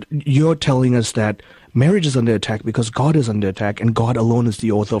 you're telling us that marriage is under attack because God is under attack, and God alone is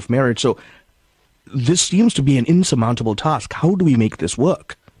the author of marriage. So this seems to be an insurmountable task. How do we make this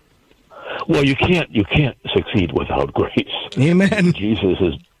work? Well, you can't succeed without grace. Amen. Jesus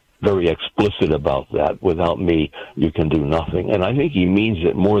is very explicit about that. Without me, you can do nothing. And I think he means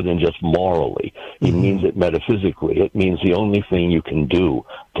it more than just morally. He means it metaphysically. It means the only thing you can do,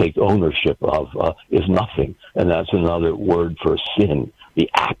 take ownership of, is nothing. And that's another word for sin. The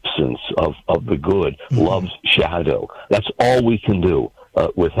absence of the good, love's shadow. That's all we can do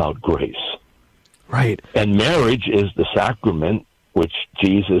without grace. Right. And marriage is the sacrament which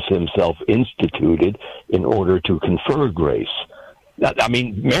Jesus himself instituted in order to confer grace. I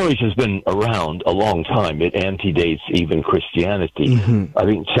mean, marriage has been around a long time. It antedates even Christianity. I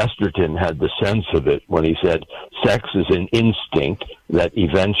think Chesterton had the sense of it when he said, sex is an instinct that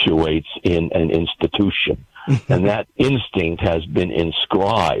eventuates in an institution. And that instinct has been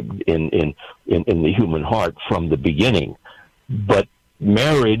inscribed in the human heart from the beginning. But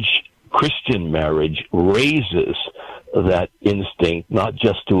marriage, Christian marriage, raises that instinct, not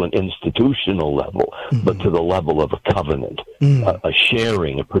just to an institutional level, but to the level of a covenant, a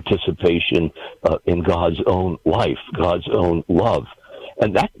sharing, a participation in God's own life, God's own love.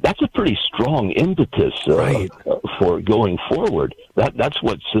 And that's a pretty strong impetus for going forward. That's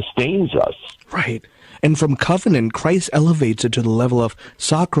what sustains us. Right. And from covenant, Christ elevates it to the level of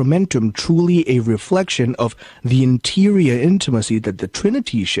sacramentum, truly a reflection of the interior intimacy that the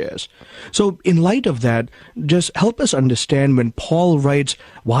Trinity shares. So in light of that, just help us understand when Paul writes,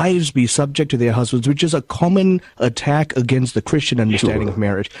 wives be subject to their husbands, which is a common attack against the Christian understanding of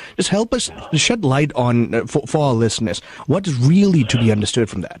marriage. Just help us shed light on, for our listeners, what is really to be understood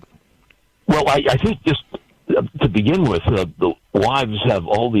from that? Well, I think just to begin with, the wives have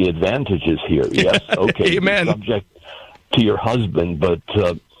all the advantages here. Yes, okay, Amen. You're subject to your husband, but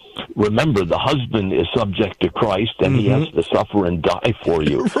remember, the husband is subject to Christ, and he has to suffer and die for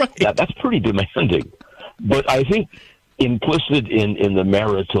you. That's pretty demanding. But I think implicit in the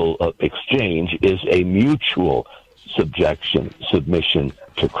marital exchange is a mutual submission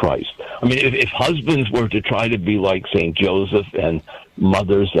to Christ. I mean, if husbands were to try to be like St. Joseph and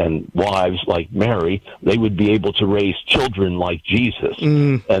mothers and wives like Mary, they would be able to raise children like Jesus,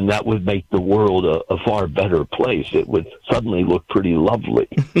 and that would make the world a far better place. It would suddenly look pretty lovely.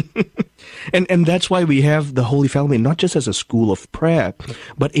 And that's why we have the Holy Family not just as a school of prayer,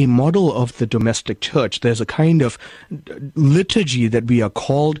 but a model of the domestic church. There's a kind of liturgy that we are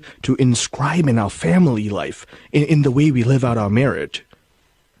called to inscribe in our family life, in the way we live out our marriage.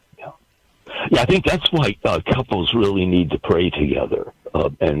 Yeah, I think that's why couples really need to pray together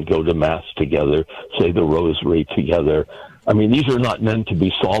and go to Mass together, say the Rosary together. I mean, these are not meant to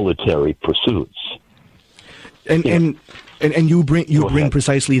be solitary pursuits. And you bring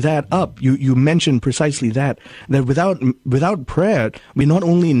precisely that up. You mentioned precisely that without prayer, we're not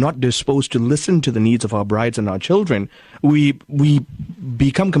only not disposed to listen to the needs of our brides and our children, we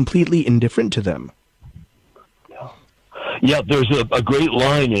become completely indifferent to them. Yeah, there's a great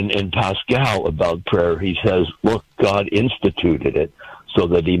line in Pascal about prayer. He says, look, God instituted it so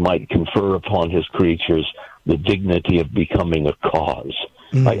that he might confer upon his creatures the dignity of becoming a cause.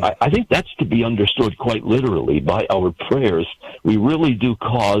 I think that's to be understood quite literally. By our prayers, we really do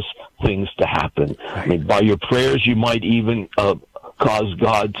cause things to happen. I mean, by your prayers, you might even cause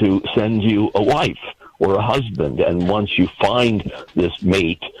God to send you a wife or a husband. And once you find this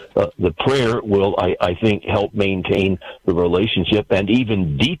mate, the prayer will, I think, help maintain the relationship and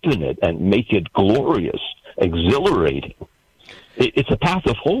even deepen it and make it glorious, exhilarating. It's a path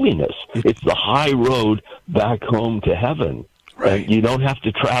of holiness. It's the high road back home to heaven. Right. And you don't have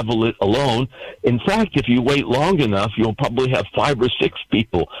to travel it alone. In fact, if you wait long enough, you'll probably have 5 or 6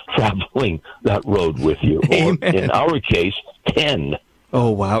 people traveling that road with you. Or in our case, 10. Oh,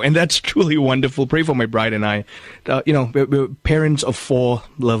 wow. And that's truly wonderful. Pray for my bride and I. We're parents of 4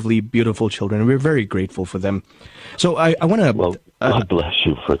 lovely, beautiful children, and we're very grateful for them. So I want to... Well, God bless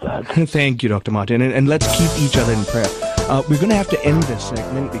you for that. Thank you, Dr. Martin. And let's keep each other in prayer. We're going to have to end this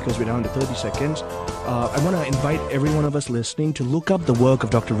segment because we're down to 30 seconds. I want to invite every one of us listening to look up the work of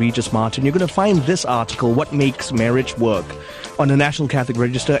Dr. Regis Martin. You're going to find this article, What Makes Marriage Work, on the National Catholic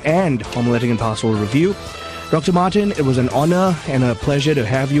Register and Homiletic and Pastoral Review. Dr. Martin, it was an honor and a pleasure to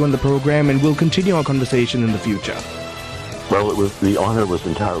have you on the program, and we'll continue our conversation in the future. Well, the honor was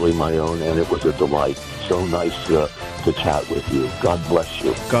entirely my own, and it was a delight. So nice to chat with you. God bless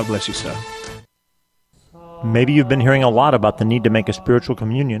you. God bless you, sir. Maybe you've been hearing a lot about the need to make a spiritual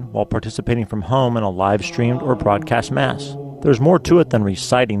communion while participating from home in a live-streamed or broadcast Mass. There's more to it than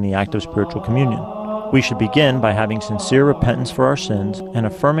reciting the act of spiritual communion. We should begin by having sincere repentance for our sins and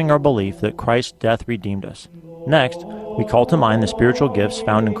affirming our belief that Christ's death redeemed us. Next, we call to mind the spiritual gifts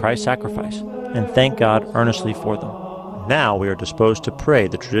found in Christ's sacrifice and thank God earnestly for them. Now we are disposed to pray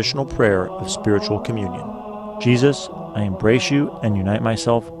the traditional prayer of spiritual communion. Jesus, I embrace you and unite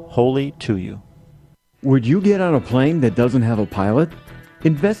myself wholly to you. Would you get on a plane that doesn't have a pilot?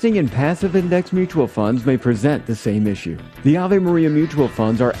 Investing in passive index mutual funds may present the same issue. The Ave Maria mutual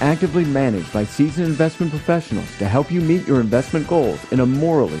funds are actively managed by seasoned investment professionals to help you meet your investment goals in a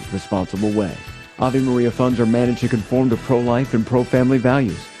morally responsible way. Ave Maria funds are managed to conform to pro-life and pro-family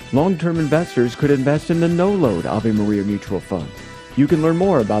values. Long-term investors could invest in the no-load Ave Maria mutual funds. You can learn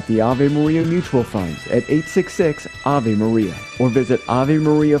more about the Ave Maria mutual funds at 866-AVE-MARIA or visit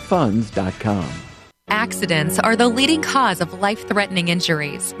AveMariaFunds.com. Accidents are the leading cause of life-threatening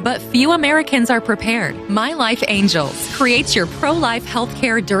injuries, but few Americans are prepared. My Life Angels creates your pro-life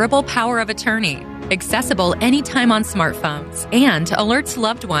healthcare durable power of attorney. accessible anytime on smartphones, and alerts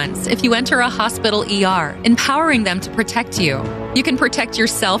loved ones if you enter a hospital ER, empowering them to protect you. You can protect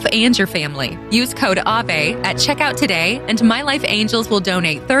yourself and your family. Use code AVE at checkout today, and My Life Angels will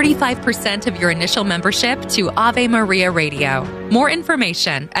donate 35% of your initial membership to Ave Maria Radio. More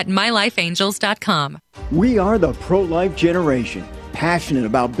information at mylifeangels.com. We are the pro-life generation, passionate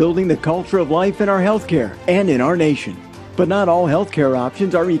about building the culture of life in our healthcare and in our nation. But not all healthcare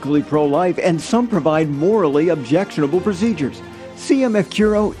options are equally pro-life, and some provide morally objectionable procedures. CMF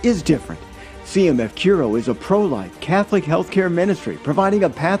Curo is different. CMF Curo is a pro-life Catholic healthcare ministry providing a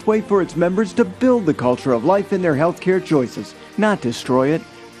pathway for its members to build the culture of life in their healthcare choices, not destroy it.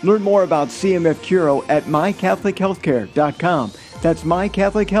 Learn more about CMF Curo at mycatholichealthcare.com. That's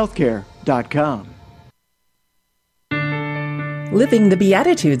mycatholichealthcare.com. Living the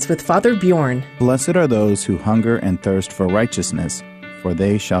Beatitudes with Father Bjorn. Blessed are those who hunger and thirst for righteousness, for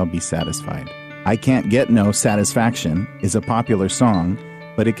they shall be satisfied. I Can't Get No Satisfaction is a popular song,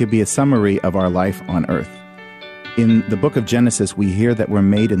 but it could be a summary of our life on earth. In the book of Genesis, we hear that we're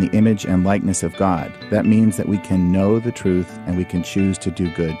made in the image and likeness of God. That means that we can know the truth and we can choose to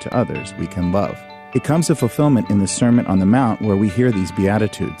do good to others. We can love. It comes to fulfillment in the Sermon on the Mount where we hear these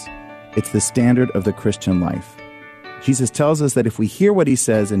Beatitudes. It's the standard of the Christian life. Jesus tells us that if we hear what he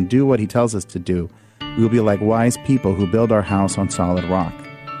says and do what he tells us to do, we will be like wise people who build our house on solid rock.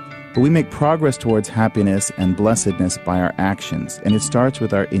 But we make progress towards happiness and blessedness by our actions, and it starts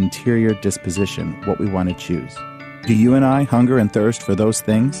with our interior disposition, what we want to choose. Do you and I hunger and thirst for those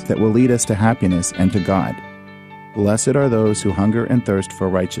things that will lead us to happiness and to God? Blessed are those who hunger and thirst for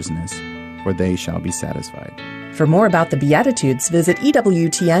righteousness, for they shall be satisfied. For more about the Beatitudes, visit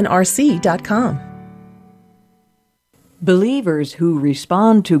EWTNRC.com. Believers who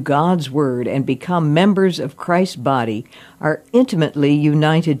respond to God's Word and become members of Christ's body are intimately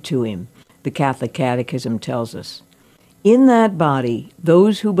united to Him, the Catholic Catechism tells us. In that body,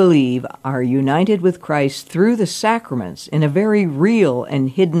 those who believe are united with Christ through the sacraments in a very real and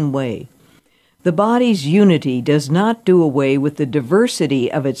hidden way. The body's unity does not do away with the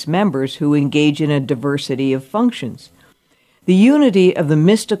diversity of its members who engage in a diversity of functions. The unity of the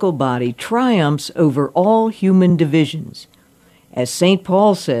mystical body triumphs over all human divisions. As St.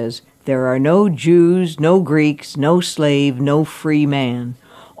 Paul says, there are no Jews, no Greeks, no slave, no free man.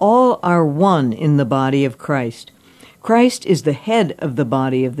 All are one in the body of Christ. Christ is the head of the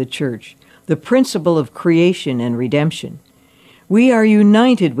body of the Church, the principle of creation and redemption. We are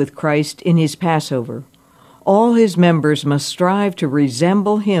united with Christ in his Passover. All his members must strive to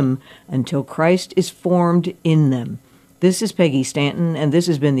resemble him until Christ is formed in them. This is Peggy Stanton, and this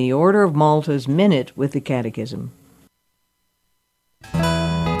has been the Order of Malta's Minute with the Catechism.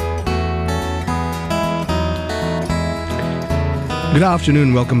 Good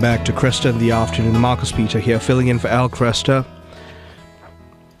afternoon. Welcome back to Kresta in the Afternoon. Marcus Peter here, filling in for Al Kresta.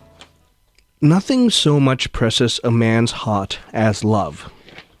 Nothing so much presses a man's heart as love.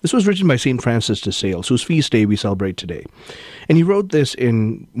 This was written by St. Francis de Sales, whose feast day we celebrate today. And he wrote this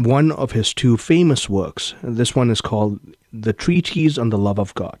in one of his two famous works. This one is called The Treatise on the Love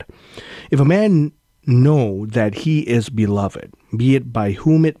of God. If a man know that he is beloved, be it by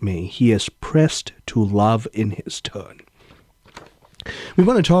whom it may, he is pressed to love in his turn. We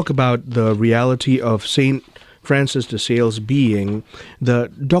want to talk about the reality of St. Francis de Sales being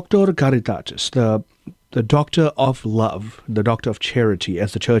the Doctor Caritatis, the Doctor of Love, the Doctor of Charity,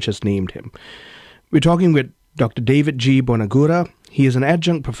 as the Church has named him. We're talking with Dr. David G. Bonagura. He is an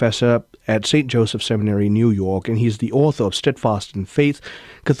adjunct professor at St. Joseph Seminary, New York, and he's the author of Steadfast in Faith,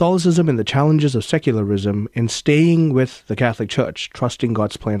 Catholicism and the Challenges of Secularism, and Staying with the Catholic Church, Trusting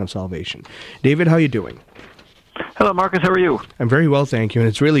God's Plan of Salvation. David, how are you doing? Hello, Marcus. How are you? I'm very well, thank you, and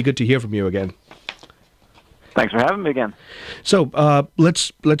it's really good to hear from you again. Thanks for having me again. So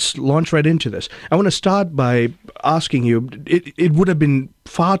let's launch right into this. I want to start by asking you, it would have been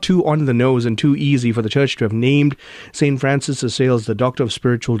far too on the nose and too easy for the Church to have named St. Francis de Sales the Doctor of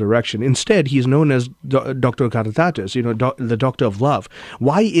Spiritual Direction. Instead, he's known as Doctor Caritatis, the Doctor of Love.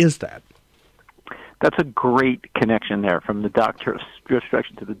 Why is that? That's a great connection there, from the Doctor of Spiritual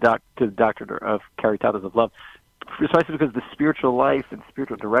Direction to the Doctor of Caritatis of Love, precisely because the spiritual life and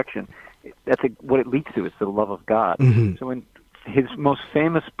spiritual direction, what it leads to is the love of God. Mm-hmm. So in his most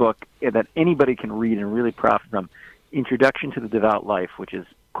famous book that anybody can read and really profit from, Introduction to the Devout Life, which is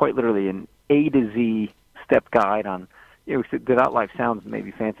quite literally an A to Z step guide on, devout life sounds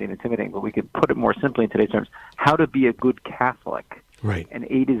maybe fancy and intimidating, but we could put it more simply in today's terms, how to be a good Catholic. Right. An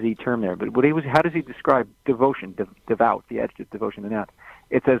A to Z term there. But how does he describe devotion, devout, the adjective devotion, the noun?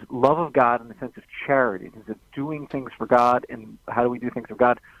 It says love of God in the sense of charity, in the sense of doing things for God. And how do we do things for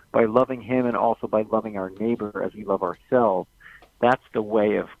God? by loving him and also by loving our neighbor as we love ourselves. That's the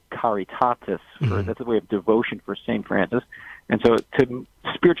way of caritatis. That's the way of devotion for St. Francis. And so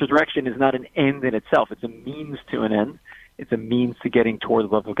spiritual direction is not an end in itself. It's a means to an end. It's a means to getting toward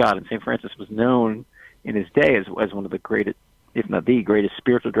the love of God. And St. Francis was known in his day as one of the greatest, if not the greatest,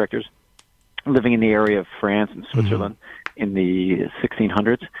 spiritual directors living in the area of France and Switzerland in the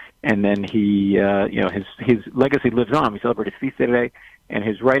 1600s. And then he, his legacy lives on. We celebrate his feast day today, and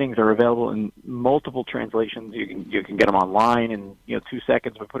his writings are available in multiple translations. You can get them online in 2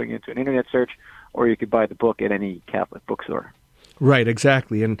 seconds by putting it into an internet search, or you could buy the book at any Catholic bookstore. Right,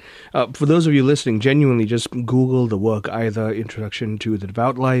 exactly. And for those of you listening, genuinely just Google the work, either Introduction to the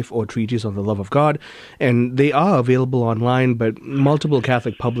Devout Life or Treatise on the Love of God. And they are available online, but multiple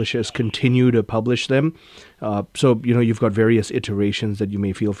Catholic publishers continue to publish them. So, you've got various iterations that you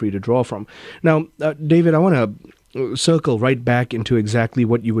may feel free to draw from. Now, David, I want to circle right back into exactly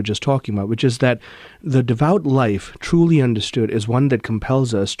what you were just talking about, which is that the devout life, truly understood, is one that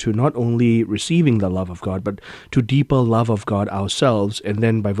compels us to not only receiving the love of God, but to deeper love of God ourselves, and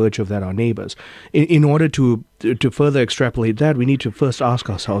then by virtue of that, our neighbors. In order to further extrapolate that, we need to first ask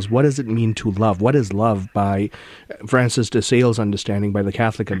ourselves, what does it mean to love? What is love by Francis de Sales' understanding, by the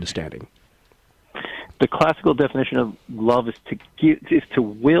Catholic understanding? The classical definition of love is to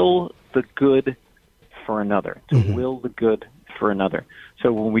will the good for another, to will the good for another.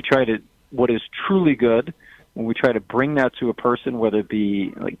 So when we try to, what is truly good, when we try to bring that to a person, whether it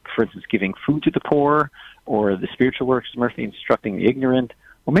be, like, for instance, giving food to the poor, or the spiritual works of mercy, instructing the ignorant,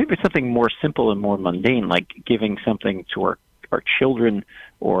 or maybe something more simple and more mundane, like giving something to our children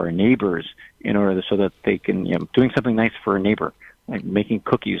or our neighbors in order so that they can, doing something nice for a neighbor, like making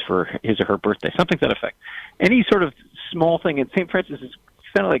cookies for his or her birthday, something to that effect. Any sort of small thing, and St. Francis is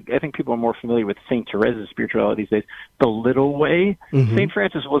kind of like, I think people are more familiar with St. Teresa's spirituality these days, the little way. St.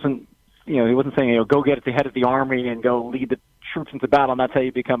 Francis wasn't, he wasn't saying, go get at the head of the army and go lead the troops into battle, and that's how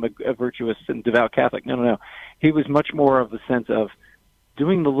you become a virtuous and devout Catholic. No. He was much more of the sense of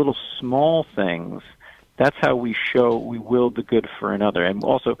doing the little small things. That's how we show we will the good for another, and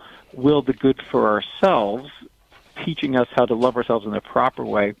also will the good for ourselves, teaching us how to love ourselves in the proper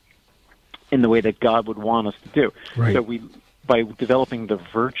way, in the way that God would want us to do. Right. So by developing the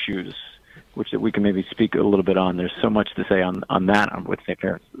virtues, which we can maybe speak a little bit on. There's so much to say on that with St.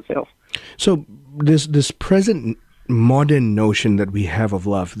 Francis de Sales. So this present modern notion that we have of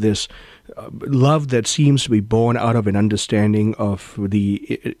love, this love that seems to be born out of an understanding of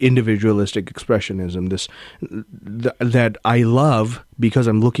the individualistic expressionism, that I love because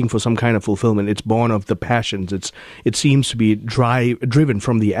I'm looking for some kind of fulfillment. It's born of the passions. It seems to be driven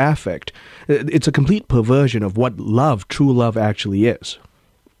from the affect. It's a complete perversion of what true love actually is.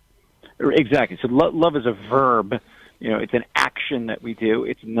 Exactly. So love is a verb. It's an action that we do.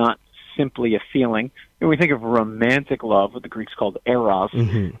 It's not simply a feeling. When we think of romantic love, what the Greeks called eros,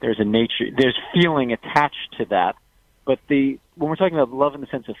 there's feeling attached to that. But when we're talking about love in the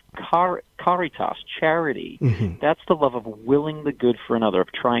sense of caritas, charity, that's the love of willing the good for another,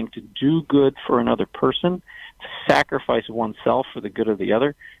 of trying to do good for another person, to sacrifice oneself for the good of the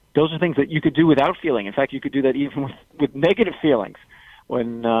other. Those are things that you could do without feeling. In fact, you could do that even with negative feelings.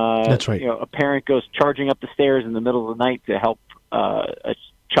 When that's right. A parent goes charging up the stairs in the middle of the night to help a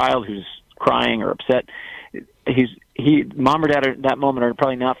child who's crying or upset, mom or dad at that moment are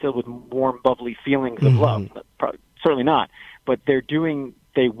probably not filled with warm, bubbly feelings of love. Certainly not. But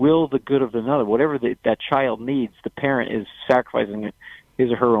they will the good of another. Whatever that child needs, the parent is sacrificing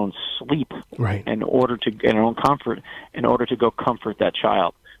his or her own sleep in order to, and her own comfort, in order to go comfort that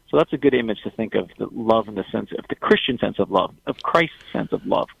child. So that's a good image to think of the love in the sense of the Christian sense of love, of Christ's sense of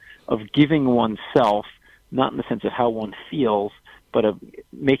love, of giving oneself, not in the sense of how one feels, but of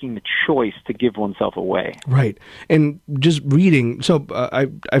making the choice to give oneself away. Right. And just reading, so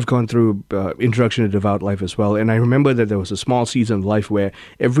I've gone through Introduction to Devout Life as well, and I remember that there was a small season of life where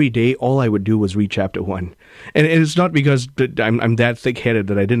every day all I would do was read chapter 1. And it's not because I'm that thick-headed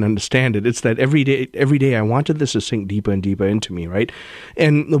that I didn't understand it. It's that every day I wanted this to sink deeper and deeper into me, right?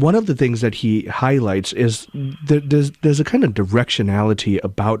 And one of the things that he highlights is that there's a kind of directionality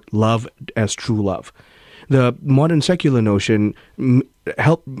about love as true love. The modern secular notion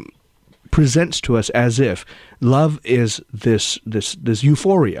presents to us as if love is this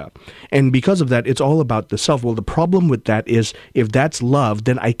euphoria. And because of that, it's all about the self. Well, the problem with that is if that's love,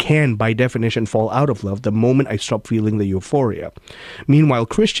 then I can, by definition, fall out of love the moment I stop feeling the euphoria. Meanwhile,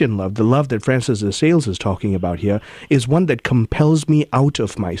 Christian love, the love that Francis de Sales is talking about here, is one that compels me out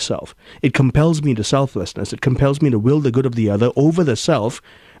of myself. It compels me to selflessness. It compels me to will the good of the other over the self,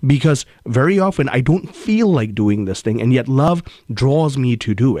 because very often I don't feel like doing this thing, and yet love draws me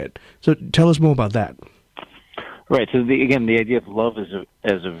to do it. So tell us more about that. Right. So the idea of love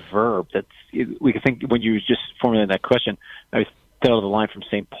as a verb, we can think when you just formulated that question, I thought of the line from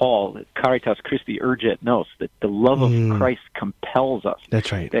St. Paul, Caritas Christi urget nos, that the love of Christ compels us.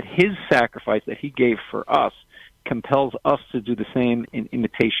 That's right. That his sacrifice that he gave for us compels us to do the same in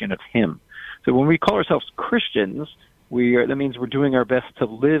imitation of him. So when we call ourselves Christians, that means we're doing our best to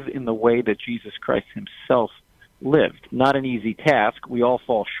live in the way that Jesus Christ himself lived. Not an easy task. We all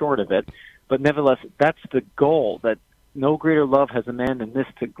fall short of it. But nevertheless, that's the goal, that no greater love has a man than this,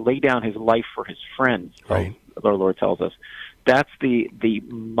 to lay down his life for his friends, right. Our Lord tells us. That's the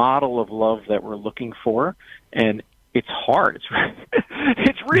model of love that we're looking for, and it's hard.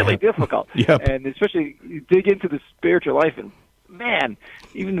 It's really difficult. Yep. And especially you dig into the spiritual life, and man,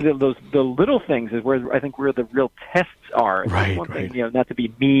 even the little things is where I think where the real tests are. Right, one thing, not to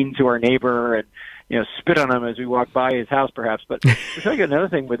be mean to our neighbor and spit on him as we walk by his house, perhaps. But we're talking another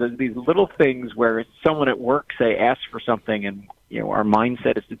thing with these little things where someone at work, say, asks for something, and our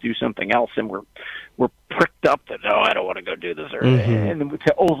mindset is to do something else, and we're pricked up that no, I don't want to go do this, and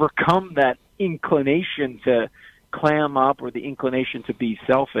to overcome that inclination to clam up or the inclination to be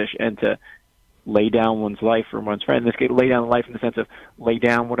selfish and to lay down one's life for one's friend. In this case, lay down life in the sense of lay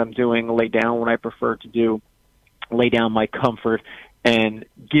down what I'm doing, lay down what I prefer to do, lay down my comfort, and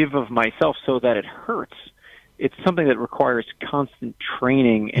give of myself so that it hurts. It's something that requires constant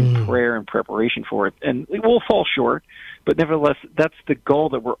training and prayer and preparation for it. And we will fall short, but nevertheless, that's the goal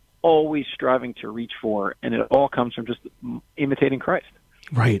that we're always striving to reach for, and it all comes from just imitating Christ.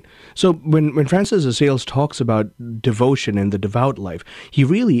 Right. So when Francis of Sales talks about devotion and the devout life, he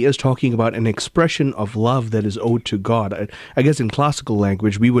really is talking about an expression of love that is owed to God. I guess in classical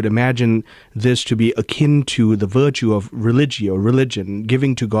language, we would imagine this to be akin to the virtue of religion,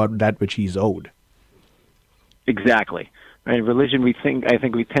 giving to God that which he's owed. Exactly. Right. Religion, I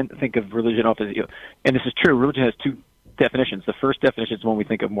think we tend to think of religion often as, and this is true, religion has two definitions. The first definition is the one we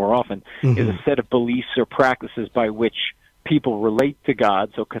think of more often, is a set of beliefs or practices by which people relate to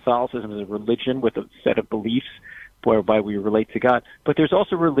God. So Catholicism is a religion with a set of beliefs whereby we relate to God. But there's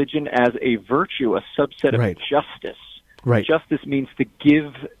also religion as a virtue, a subset of justice. Right. Justice means to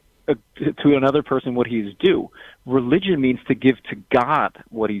give to another person what he is due. Religion means to give to God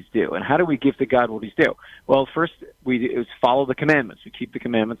what he's due. And how do we give to God what he's due? Well, first, we follow the commandments. We keep the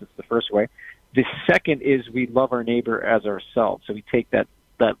commandments. It's the first way. The second is we love our neighbor as ourselves. So we take that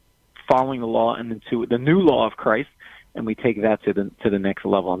following the law and into the new law of Christ, and we take that to the next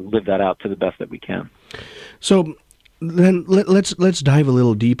level and live that out to the best that we can. So then let's dive a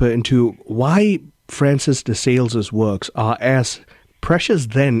little deeper into why Francis de Sales's works are as precious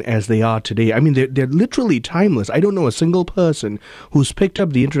then as they are today. I mean, they're literally timeless. I don't know a single person who's picked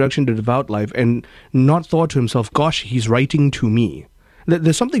up the Introduction to Devout Life and not thought to himself, gosh, he's writing to me.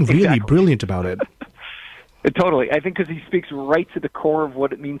 There's something really brilliant about it. Totally. I think because he speaks right to the core of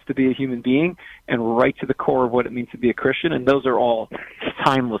what it means to be a human being and right to the core of what it means to be a Christian, and those are all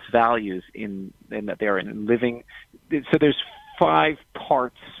timeless values in that they are in living. So there's 5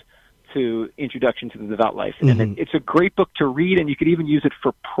 parts to Introduction to the Devout Life, and it's a great book to read, and you could even use it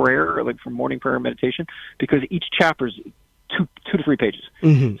for prayer, like for morning prayer and meditation, because each chapter is 2 to 3 pages.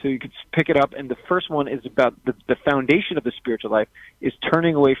 So you could pick it up, and the first one is about the foundation of the spiritual life is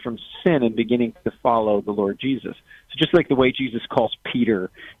turning away from sin and beginning to follow the Lord Jesus. So just like the way Jesus calls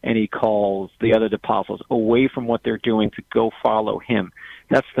Peter and he calls the other apostles away from what they're doing to go follow him.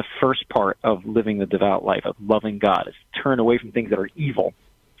 That's the first part of living the devout life, of loving God, is turn away from things that are evil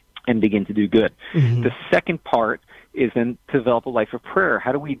and begin to do good. The second part is then to develop a life of prayer.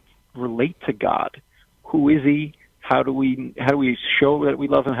 How do we relate to God? Who is he? How do we show that we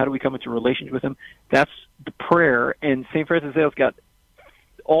love him? How do we come into a relationship with him? That's the prayer. And St. Francis of Sales got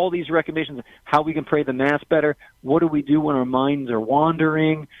all these recommendations of how we can pray the Mass better. What do we do when our minds are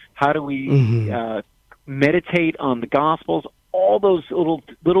wandering? How do we meditate on the Gospels? All those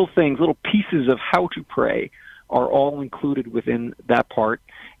little things, little pieces of how to pray are all included within that part.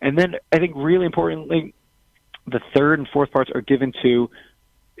 And then I think really importantly, the third and fourth parts are given to,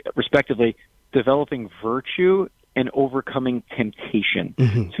 respectively, developing virtue and overcoming temptation.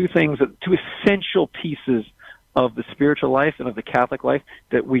 2 things, 2 essential pieces of the spiritual life and of the Catholic life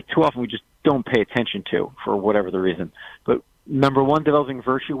that we too often just don't pay attention to for whatever the reason. But number 1, developing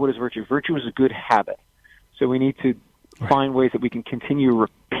virtue. What is virtue? Virtue is a good habit. So we need to find ways that we can continue to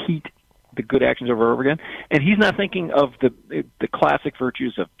repeat the good actions over and over again. And he's not thinking of the classic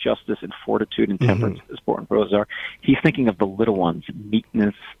virtues of justice and fortitude and temperance, as important for those are. He's thinking of the little ones: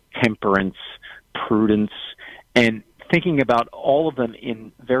 meekness, temperance, prudence, and thinking about all of them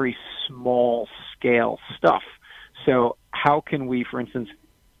in very small scale stuff. So how can we, for instance,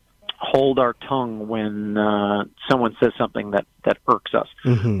 hold our tongue when someone says something that irks us?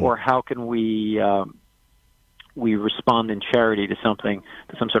 Mm-hmm. Or how can we respond in charity to something,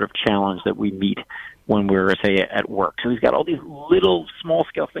 to some sort of challenge that we meet when we're, say, at work? So he's got all these little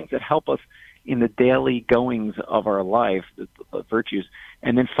small-scale things that help us in the daily goings of our life, the virtues.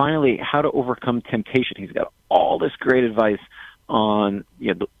 And then finally, how to overcome temptation. He's got all this great advice on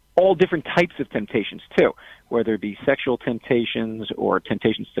all different types of temptations, too, whether it be sexual temptations or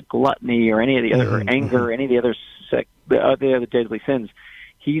temptations to gluttony or any of the other, or anger, or any of the other the other deadly sins.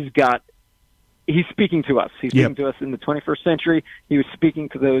 He's speaking to us. He's speaking to us in the 21st century. He was speaking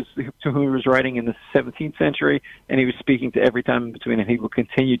to those to whom he was writing in the 17th century, and he was speaking to every time in between, and he will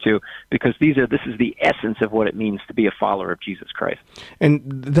continue to, because this is the essence of what it means to be a follower of Jesus Christ.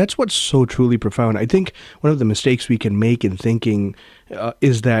 And that's what's so truly profound. I think one of the mistakes we can make in thinking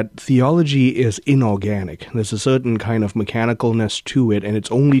is that theology is inorganic. There's a certain kind of mechanicalness to it, and it's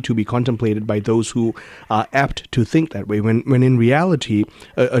only to be contemplated by those who are apt to think that way, when in reality,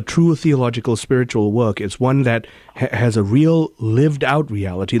 a true theological spiritual work is one that has a real lived-out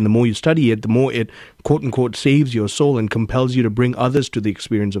reality, and the more you study it, the more it, quote-unquote, saves your soul and compels you to bring others to the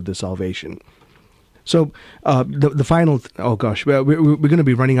experience of the salvation. So the final, we're going to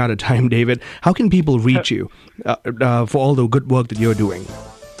be running out of time, David. How can people reach you for all the good work that you're doing?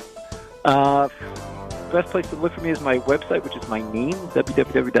 Best place to look for me is my website, which is my name,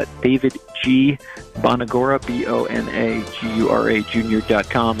 www.davidgbonagura,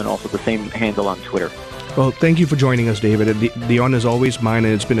 BONAGURA, and also the same handle on Twitter. Well, thank you for joining us, David. The honor is always mine,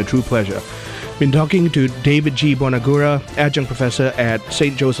 and it's been a true pleasure. Been talking to David G. Bonagura, adjunct professor at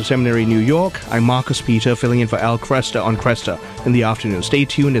St. Joseph Seminary, New York. I'm Marcus Peter, filling in for Al Kresta on Kresta in the afternoon. Stay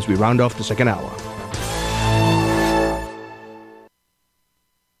tuned as we round off the second hour.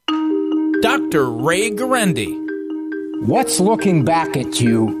 Dr. Ray Guarendi. What's looking back at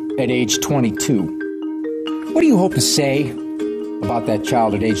you at age 22? What do you hope to say about that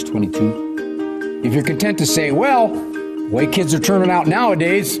child at age 22? If you're content to say, well, the way kids are turning out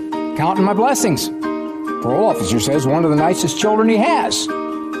nowadays, counting my blessings. Parole officer says one of the nicest children he has.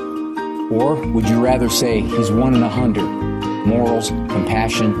 Or would you rather say he's 1 in 100? Morals,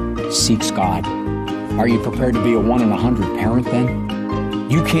 compassion, seeks God. Are you prepared to be a 1 in 100 parent then?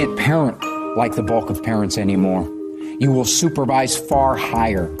 You can't parent like the bulk of parents anymore. You will supervise far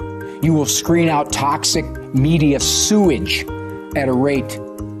higher. You will screen out toxic media sewage at a rate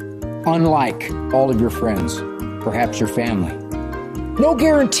unlike all of your friends, perhaps your family. No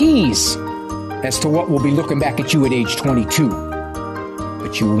guarantees as to what will be looking back at you at age 22.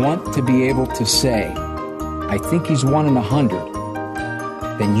 But you want to be able to say, I think he's 1 in 100.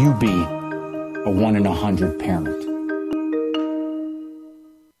 Then you be a 1 in 100 parent.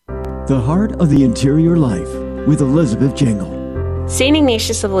 The Heart of the Interior Life with Elizabeth Jingle. St.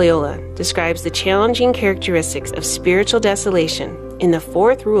 Ignatius of Loyola describes the challenging characteristics of spiritual desolation in the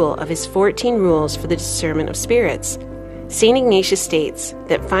 4th rule of his 14 rules for the discernment of spirits. St. Ignatius states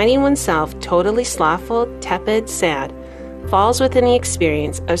that finding oneself totally slothful, tepid, sad, falls within the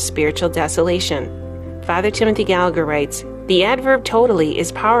experience of spiritual desolation. Father Timothy Gallagher writes, the adverb totally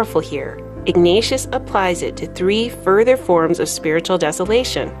is powerful here. Ignatius applies it to 3 further forms of spiritual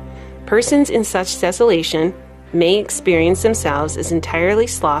desolation. Persons in such desolation may experience themselves as entirely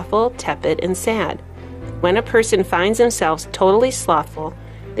slothful, tepid, and sad. When a person finds themselves totally slothful,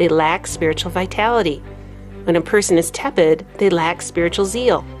 they lack spiritual vitality. When a person is tepid, they lack spiritual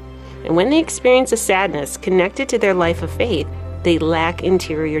zeal. And when they experience a sadness connected to their life of faith, they lack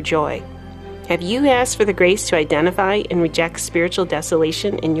interior joy. Have you asked for the grace to identify and reject spiritual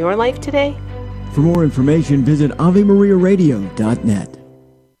desolation in your life today? For more information, visit AveMariaRadio.net.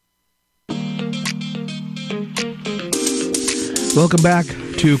 Welcome back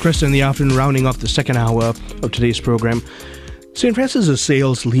to Kresta in the Afternoon, rounding off the second hour of today's program. St. Francis of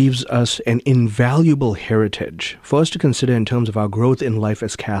Sales leaves us an invaluable heritage for us to consider in terms of our growth in life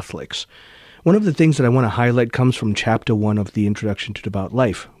as Catholics. One of the things that I want to highlight comes from Chapter 1 of the Introduction to Devout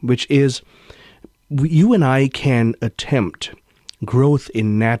Life, which is you and I can attempt growth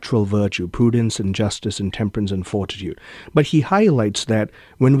in natural virtue, prudence and justice and temperance and fortitude. But he highlights that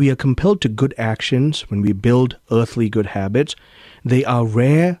when we are compelled to good actions, when we build earthly good habits, they are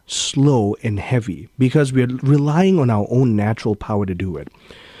rare, slow, and heavy because we are relying on our own natural power to do it.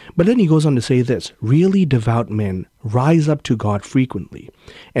 But then he goes on to say this, really devout men rise up to God frequently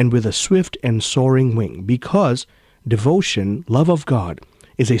and with a swift and soaring wing because devotion, love of God,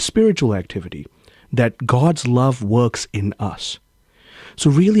 is a spiritual activity that God's love works in us. So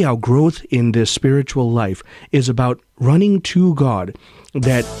really our growth in this spiritual life is about running to God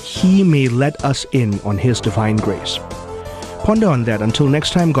that He may let us in on His divine grace. Ponder on that. Until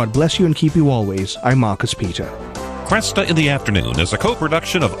next time, God bless you and keep you always. I'm Marcus Peter. Kresta in the Afternoon is a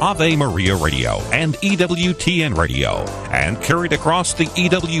co-production of Ave Maria Radio and EWTN Radio and carried across the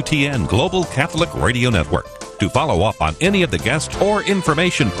EWTN Global Catholic Radio Network. To follow up on any of the guests or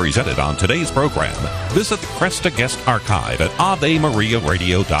information presented on today's program, visit the Kresta Guest Archive at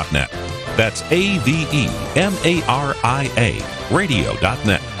AveMariaRadio.net. That's AVEMARIA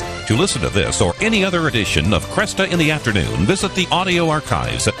Radio.net. To listen to this or any other edition of Kresta in the Afternoon, visit the audio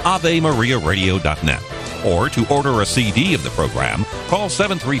archives at AveMariaRadio.net. Or to order a CD of the program, call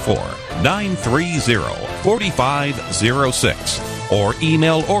 734-930-4506 or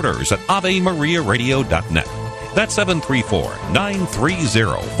email orders at AveMariaRadio.net. That's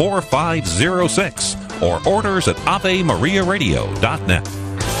 734-930-4506 or orders at AveMariaRadio.net.